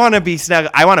Snagglepuss. Well, I want to be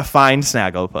I want to find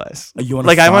Snagglepuss. You want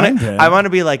to find him? I want to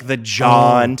be like the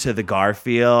John to the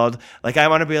Garfield. Like I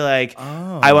want to be like,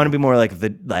 I want to be more like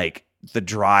the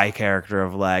dry character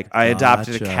of like, I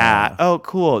adopted a cat. Oh,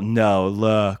 cool. No,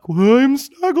 look, I'm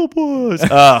Snagglepuss.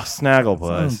 Oh,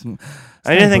 Snagglepuss.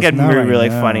 I didn't think I'd be really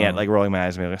funny at like rolling my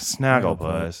eyes and be like,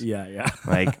 Snagglepuss. Yeah.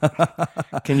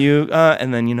 Like, can you,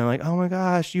 and then, like, oh my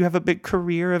gosh, you have a big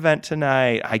career event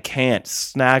tonight. I can't.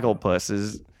 Snagglepuss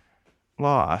is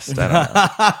lost. I don't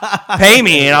know. Pay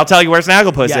me and I'll tell you where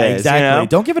Snagglepuss is. Exactly.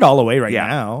 Don't give it all away right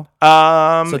now.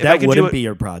 So that wouldn't be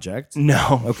your project.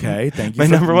 No. Okay. Thank you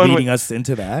for leading us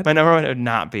into that. My number one would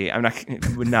not be.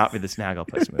 It would not be the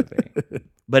Snagglepuss movie.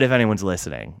 But if anyone's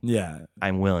listening,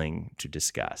 I'm willing to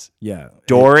discuss. Yeah.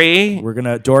 Dory,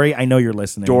 Dory, I know you're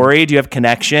listening. Dory, do you have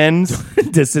connections?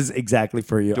 This is exactly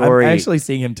for you. Dory. I'm actually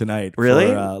seeing him tonight. Really?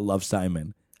 For Love,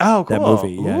 Simon. Oh, cool. That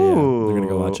movie. Yeah. We're gonna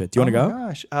go watch it. Do you want to go?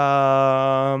 Gosh.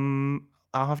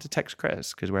 I'll have to text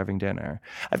Chris because we're having dinner.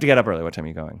 I have to get up early. What time are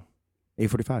you going?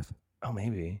 8:45. Oh,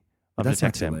 maybe. I'll That's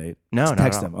have to text not too him. late. No,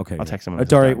 text him. Okay. I'll text him.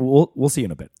 Dory, we'll see you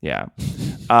in a bit. Yeah.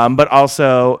 But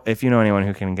also, if you know anyone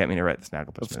who can get me to write the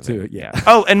Snagglepuss movie. Yeah.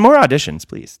 Oh, and more auditions,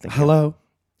 please. Thank you. Hello.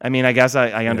 I mean, I guess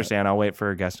I understand. I'll wait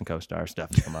for guest and co-star stuff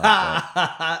to come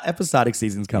up. Episodic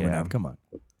season's coming up. Come on.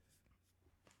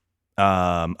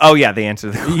 Oh yeah, the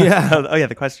answer to the question. Oh yeah,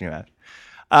 the question you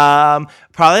asked.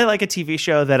 Probably like a TV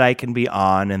show that I can be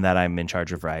on and that I'm in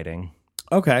charge of writing.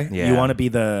 Okay. Yeah. You want to be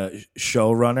the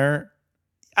showrunner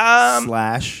 /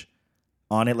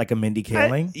 on it like a Mindy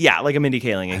Kaling? Yeah, like a Mindy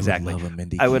Kaling, exactly.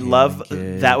 I would love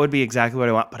that would be exactly what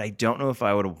I want, but I don't know if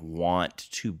I would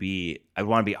want to be I'd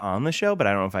want to be on the show, but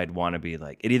I don't know if I'd want to be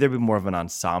like it'd either be more of an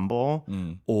ensemble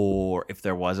or if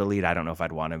there was a lead, I don't know if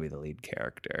I'd want to be the lead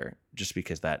character just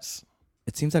because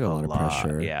it seems like a lot of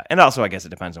pressure. Yeah. And also I guess it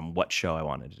depends on what show I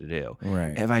wanted to do.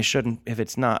 Right. If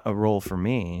it's not a role for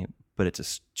me, but it's a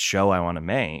show I want to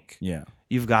make,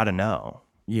 you've got to know.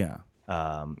 Yeah.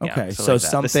 Okay, so like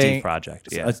something the Steve Project,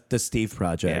 the Steve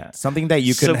Project, something that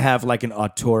you can have like an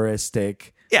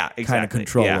autoristic, kind of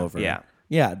control over.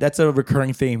 Yeah, that's a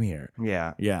recurring theme here.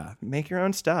 Yeah. Make your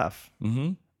own stuff.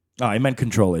 Mm-hmm. Oh, I meant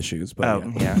control issues, but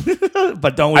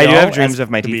but don't we? I do have dreams of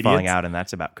my teeth falling out, and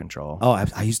that's about control. Oh,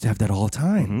 I used to have that all the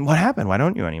time. Mm-hmm. What happened? Why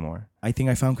don't you anymore? I think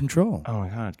I found control. Oh my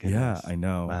god! Goodness. Yeah, I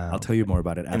know. Wow. I'll tell you more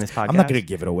about it. In this podcast? I'm not going to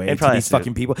give it away to these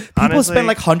fucking people. People Honestly, spend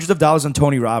like hundreds of dollars on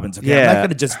Tony Robbins. Okay? I'm not going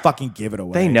to just fucking give it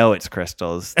away. They know it's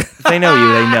crystals. If they know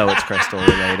you, they know it's crystal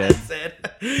related.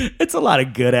 It's a lot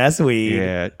of good ass weed.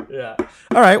 Yeah.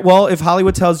 All right. Well, if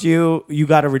Hollywood tells you you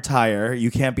got to retire, you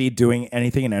can't be doing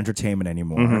anything in entertainment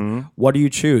anymore. Mm-hmm. What do you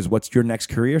choose? What's your next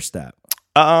career step?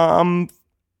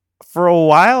 For a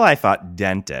while, I thought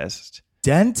dentist.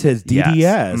 Dentist, DDS.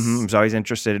 Yes. Mm-hmm. I was always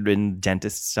interested in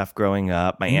dentist stuff growing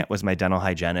up. My aunt was my dental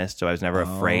hygienist, so I was never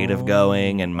afraid of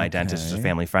going. And my dentist is a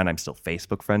family friend. I'm still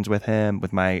Facebook friends with him,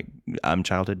 with my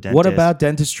childhood dentist. What about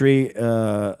dentistry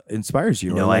inspires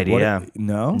you? No idea.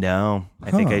 No? I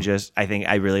think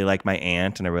I really like my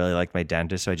aunt and I really liked my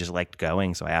dentist, so I just liked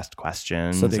going. So I asked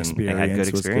questions. So the experience and I had good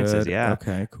experiences. Good. Yeah.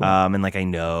 Okay. Cool. And like I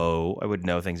would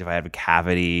know things if I had a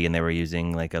cavity and they were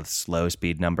using like a slow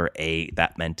speed number 8.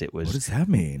 That meant it was. What does that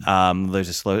mean? There's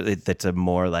a slow. That's a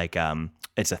more like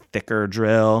it's a thicker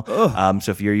drill.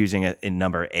 So if you're using it in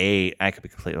number 8, I could be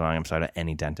completely wrong. I'm sorry to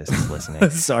any dentist who's listening.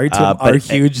 Sorry to our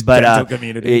huge dental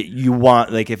community. You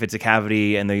want like if it's a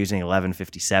cavity and they're using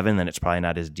 1157, then it's probably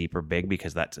not as deep or big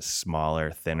because that's a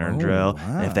smaller, thinner drill.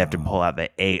 Wow. And if they have to pull out the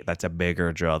 8, that's a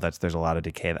bigger drill. There's a lot of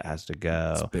decay that has to go.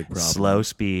 That's a big problem. Slow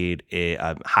speed,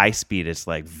 high speed is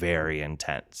like very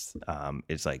intense.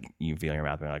 It's like you feel your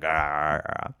mouth being like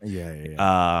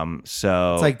Yeah.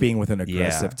 So it's like being with an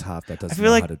aggressive top that doesn't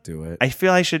know how to do it. I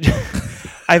feel I should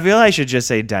just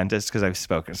say dentist because I've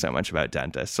spoken so much about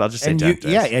dentist. So I'll just say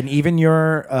dentist. And even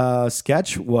your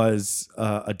sketch was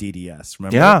a DDS.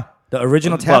 Remember? Yeah. The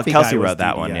original Well, Taffy Kelsey guy was wrote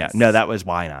that one. Yeah, DDS. no, that was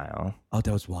Wine Aisle. Oh,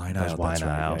 that was Wine Aisle. That was Wine That's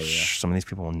right. Aisle. Yeah, yeah. Shh, some of these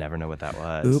people will never know what that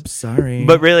was. Oops, sorry.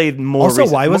 But really, more also,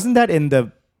 recent- why wasn't that in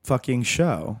the fucking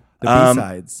show? The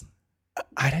B-sides.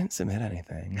 I didn't submit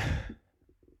anything.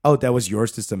 Oh, that was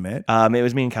yours to submit? It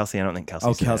was me and Kelsey. I don't think Kelsey.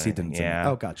 Oh, submitted Kelsey anything. didn't submit. Yeah.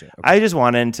 Oh, gotcha. Okay. I just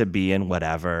wanted to be in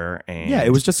whatever. And Yeah,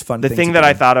 it was just fun. The thing thing to that do.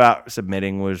 I thought about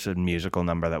submitting was a musical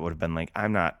number that would have been like,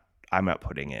 I'm not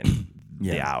putting in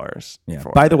the hours. Yeah.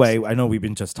 for By the this. way, I know we've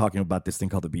been just talking about this thing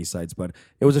called the B-sides, but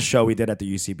it was a show we did at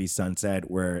the UCB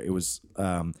Sunset where it was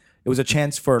a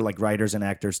chance for like writers and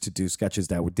actors to do sketches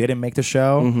that didn't make the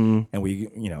show, and we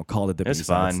called it the was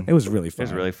B-sides. fun. It was really fun. It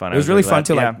was really fun. It was really fun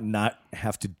to glad- like not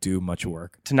have to do much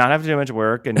work. to not have to do much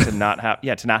work and to not have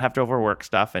to not have to overwork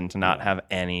stuff and to not have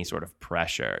any sort of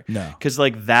pressure. No. Because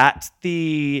like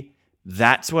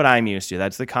that's what I'm used to.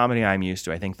 That's the comedy I'm used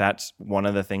to. I think that's one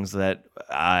of the things that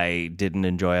I didn't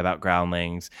enjoy about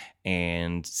Groundlings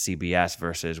and CBS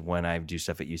versus when I do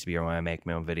stuff at UCB or when I make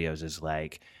my own videos is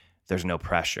like there's no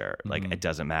pressure. Like it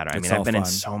doesn't matter. I It's mean, I've all been in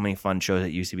fun. so many fun shows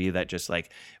at UCB that just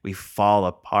like we fall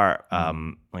apart.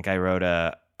 Like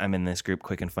I'm in this group,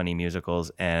 Quick and Funny Musicals,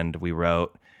 and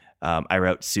I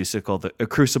wrote Seussical,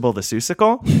 Crucible the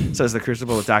Seussical. So it's the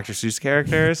Crucible with Dr. Seuss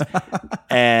characters.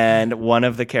 And one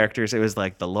of the characters, it was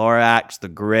like the Lorax, the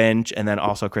Grinch, and then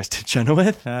also Kristen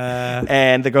Chenoweth.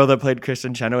 And the girl that played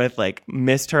Kristen Chenoweth like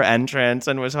missed her entrance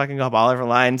and was fucking up all of her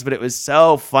lines, but it was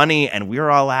so funny and we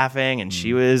were all laughing and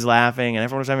she was laughing and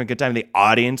everyone was having a good time. The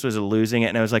audience was losing it.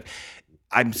 And I was like,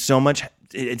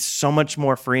 it's so much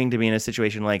more freeing to be in a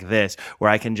situation like this where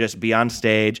I can just be on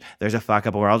stage, there's a fuck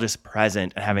up, we're all just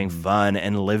present and having fun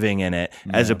and living in it,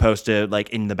 as opposed to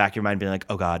like in the back of your mind being like,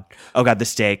 oh god, the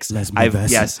stakes.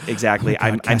 Yes, exactly.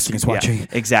 Oh God, casting is watching.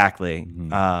 Exactly.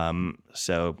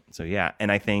 So yeah,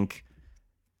 and I think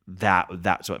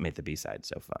that's what made the B-side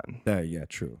so fun. Yeah,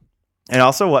 true. And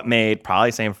also what made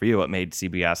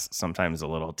CBS sometimes a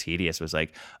little tedious was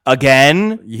like,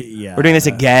 again? Yeah. We're doing this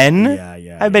again?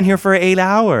 Yeah. I've been here for 8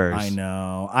 hours. I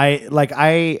know. I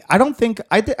don't think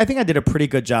I think I did a pretty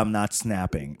good job not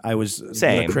snapping. I was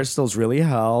Same. The crystals really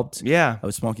helped. Yeah. I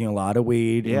was smoking a lot of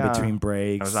weed in between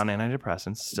breaks. I was on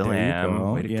antidepressants. Still There you am.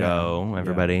 go. Way to Yeah. go,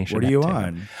 everybody. Yeah. should What are you take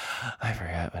on? it. I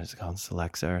forget what it's called.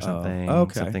 Celexa or something.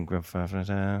 okay. Something. Celexa.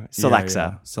 Yeah.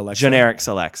 Celexa? Generic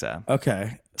Celexa.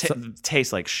 Okay.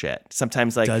 Tastes like shit.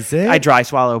 Sometimes like Does it? I dry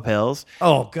swallow pills.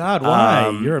 Oh God, why?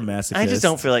 You're a masochist. I just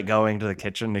don't feel like going to the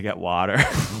kitchen to get water.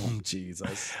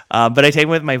 Jesus. But I take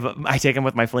them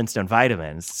with my Flintstone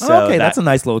vitamins. So okay, that's a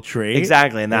nice little treat.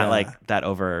 exactly, and that Yeah. that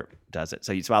overdoes it.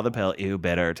 So you swallow the pill, ew,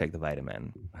 bitter, take the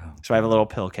vitamin. So I have a little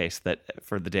pill case that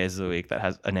for the days of the week that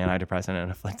has an antidepressant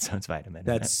and a Flintstones vitamin.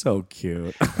 That's so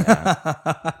cute.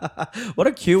 What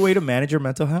a cute way to manage your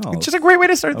mental health. It's just a great way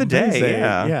to start the Amazing. day.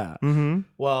 Yeah. Yeah.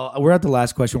 Well, we're at the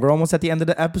last question. We're almost at the end of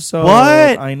the episode.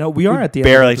 What? I know. We are at the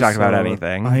barely end of the talked about episode.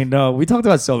 anything. I know. We talked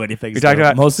about so many things. We talked though.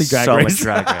 about mostly Drag so Race. much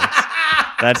Drag Race.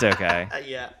 That's okay.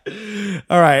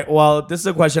 All right. Well, this is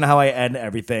a question how I end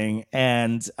everything.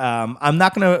 And I'm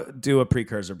not going to do a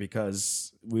precursor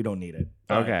because we don't need it.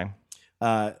 Okay.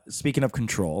 Speaking of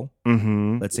control,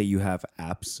 let's say you have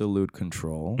absolute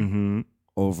control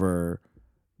over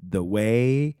the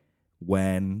way,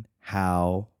 when,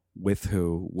 how, with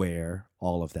who, where,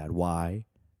 all of that. Why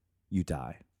you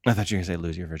die. I thought you were going to say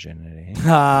lose your virginity.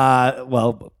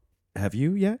 Well, have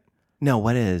you yet? No,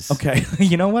 what is? Okay.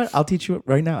 You know what? I'll teach you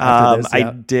right now. After this,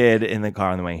 I did in the car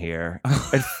on the way here.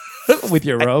 with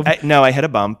your robe. No, I hit a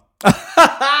bump.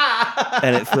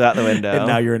 And it flew out the window. And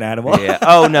now you're an animal. Yeah.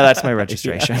 Oh, no, that's my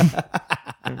registration.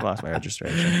 I've lost my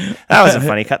registration. That wasn't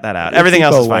funny. Cut that out. Everything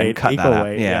else is fine. Weight, Cut equal that out.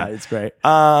 weight. Yeah. It's great.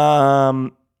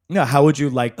 No, how would you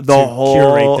like to whole-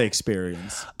 curate the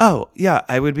experience? Oh, yeah.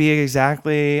 I would be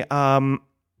exactly... like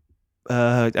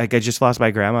I just lost my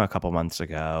grandma a couple months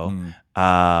ago.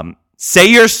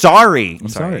 Say you're sorry. I'm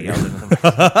sorry.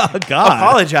 God. God.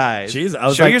 Apologize. Jeez, I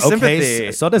was Show like, your sympathy.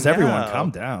 okay, so does everyone. No.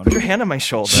 Calm down. Put your hand on my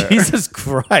shoulder. Jesus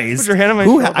Christ. Put your hand on my I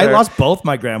shoulder. lost both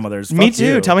my grandmothers. Me Fuck too.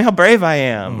 you. Tell me how brave I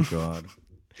am. Oh, God.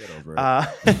 Get over it.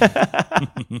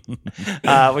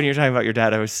 When you were talking about your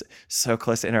dad, I was so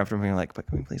close to interrupt him. Being like, "But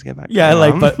can we please get back?" Yeah, to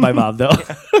like, Mom?" but my mom, though.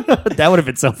 That would have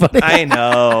been so funny. I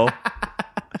know.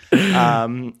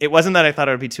 It wasn't that I thought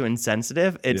it would be too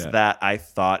insensitive. It's that I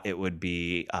thought it would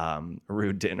be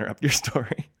rude to interrupt your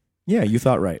story. Yeah, you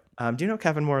thought right. Do you know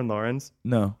Kevin Moore and Lawrence?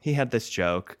 No. He had this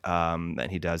joke that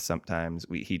he does sometimes.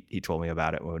 He told me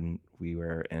about it when we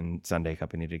were in Sunday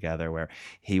Company together, where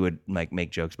he would like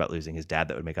make jokes about losing his dad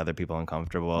that would make other people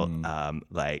uncomfortable.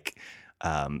 Like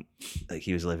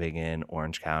he was living in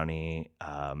Orange County,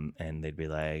 and they'd be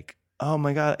like, oh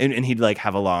my God. And he'd like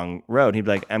have a long road. He'd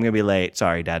be like, I'm going to be late.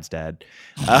 Sorry, Dad's dead.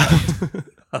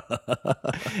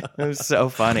 It was so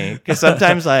funny. Because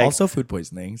sometimes like. Also food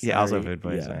poisoning. Yeah, also Sorry. food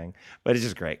poisoning. But it's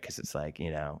just great because it's like,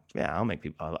 I'll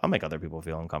make other people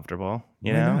feel uncomfortable.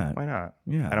 Why not? Why not?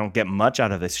 Yeah. I don't get much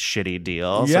out of this shitty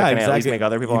deal. So Yeah, can I at least exactly. make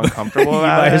other people uncomfortable You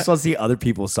about might it? as well see other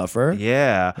people suffer.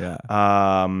 Yeah. Yeah.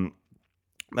 I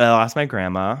lost my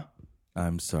grandma.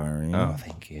 I'm sorry. Oh,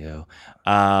 thank you.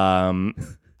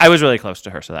 I was really close to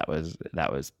her, so that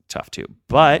was tough too.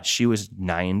 But she was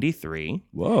 93.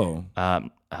 Whoa.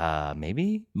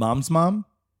 Maybe Mom's mom?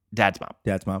 Dad's mom.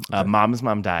 Dad's mom. Okay. Mom's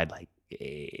mom died like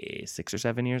 6 or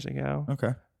 7 years ago.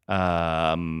 Okay.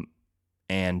 But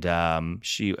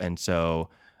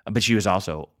she was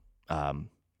also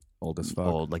Old as fuck.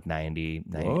 old, like 90.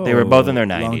 Whoa. They were both in their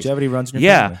 90s. Longevity runs in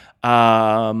your family.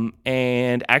 Yeah.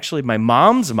 And actually my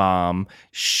mom's mom,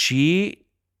 she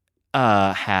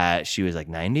was like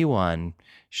 91.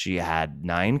 She had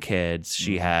 9 kids.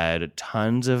 She had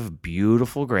tons of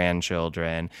beautiful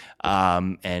grandchildren.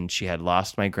 And she had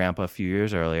lost my grandpa a few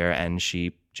years earlier, and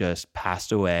she just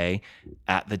passed away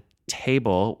at the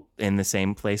table in the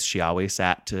same place she always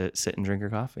sat to sit and drink her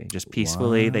coffee. Just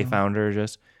peacefully. Wow. They found her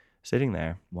just sitting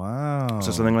there. Wow.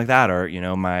 So something like that. Or,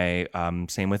 my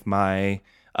same with my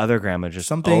other grandma, just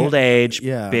Something- old age,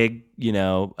 yeah. big,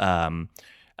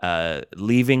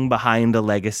 leaving behind a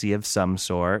legacy of some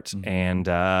sort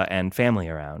and family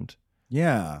around.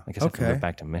 Yeah. I guess I have to okay. move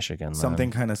back to Michigan. then.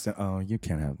 Something kind of. Oh, you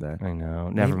can't have that. I know.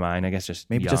 Never mind. I guess just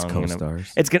Maybe just young and-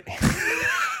 co-stars. It's gonna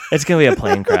it's gonna be a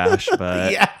plane crash,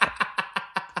 but Yeah.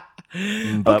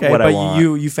 but okay, what but I want.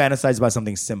 you fantasize about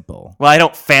something simple. Well, I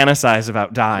don't fantasize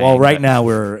about dying. Well, right but- now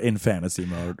we're in fantasy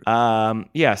mode.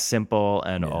 Yeah, simple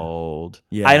and old.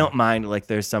 Yeah. I don't mind. Like,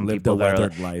 there's some Live people the that are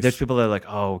weathered like, life. there's people that are like,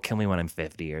 oh, kill me when I'm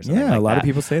 50 or something. Yeah, like a lot of that.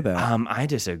 people say that. I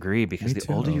disagree because Me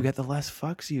the older too. you get, the less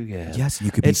fucks you get. Yes,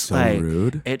 you could be It's so like-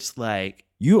 rude. It's like,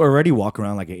 You already walk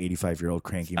around like an 85-year-old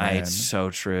cranky man. it's so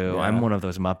true. Yeah. I'm one of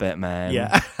those Muppet men.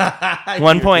 Yeah.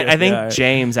 One point, I think Yeah.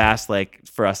 James asked like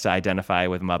for us to identify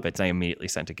with Muppets. I immediately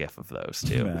sent a GIF of those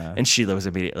too, Yeah. and Sheila was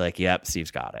immediately like, "Yep, Steve's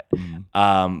got it."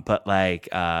 Mhm. But like,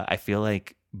 I feel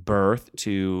like birth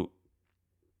to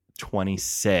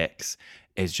 26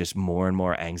 is just more and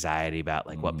more anxiety about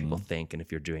like what people think and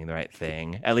if you're doing the right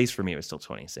thing. At least for me, it was still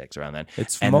 26 around then.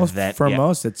 It's And most then- for yeah.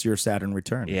 most. It's your Saturn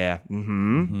return. Yeah.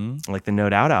 Like the No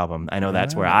Doubt album. I know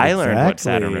that's where I learned what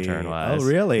Saturn Return was. Oh,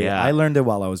 really? Yeah. I learned it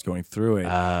while I was going through it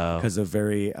Oh. because a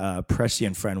very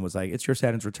prescient friend was like, "It's your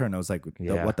Saturn's return." I was like,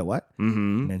 Yeah. "What? The what?"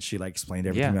 Mm-hmm. And then she like explained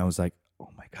everything. Yeah. And I was like, "Oh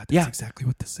my god, that's Yeah. exactly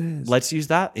what this is." Let's use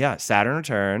that. Yeah. Saturn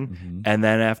Return. And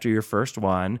then after your first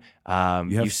one,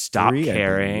 you have stop 3, I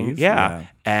caring. believe. Yeah. Yeah.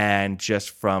 And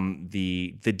just from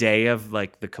the day of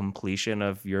like the completion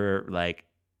of your like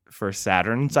first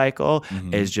Saturn cycle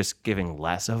is just giving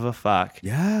less of a fuck.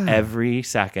 Yeah. Every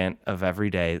second of every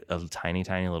day, a tiny,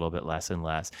 tiny little bit less and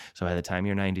less. So by the time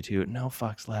you're 92, no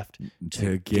fucks left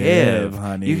to give,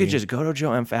 honey. You could just go to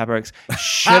Joanne Fabrics,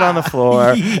 shit on the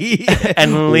floor,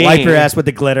 and leave. Wipe your ass with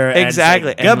the glitter.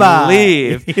 Exactly. And say, goodbye.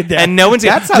 And leave. And no one's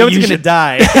That's no how one's you're gonna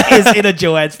die. Is in a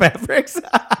Joanne's Fabrics.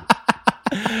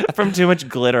 from too much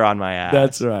glitter on my ass.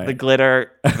 That's right. The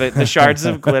glitter, the shards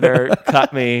of glitter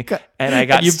cut me, and I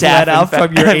got you staph bled out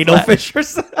from your anal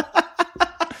fissures.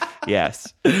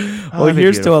 Yes. Well,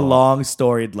 here's to a long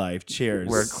storied life. Cheers.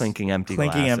 We're clinking empty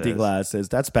Clinking glasses. empty glasses.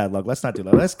 That's bad luck. Let's not do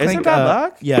that. Let's Is it clink. bad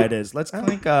luck? Yeah, it is. Let's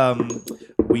clink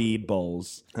weed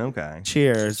bowls. Okay.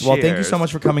 Cheers. Well, thank you Cheers. so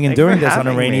much for coming and Thanks for doing this on a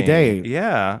having rainy me. day.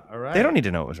 Yeah. All right. They don't need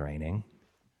to know it was raining.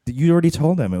 You already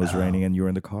told them it was raining and you were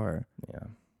in the car. Yeah.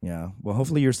 Yeah. Well,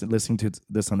 hopefully you're listening to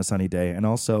this on a sunny day. And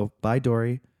also, bye,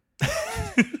 Dory. I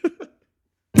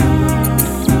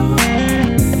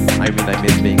mean, I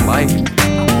miss being liked.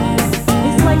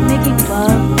 It's like making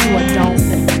love to a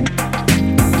dolphin.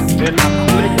 Then I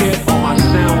flick it on my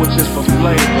sandwiches for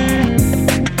flavor.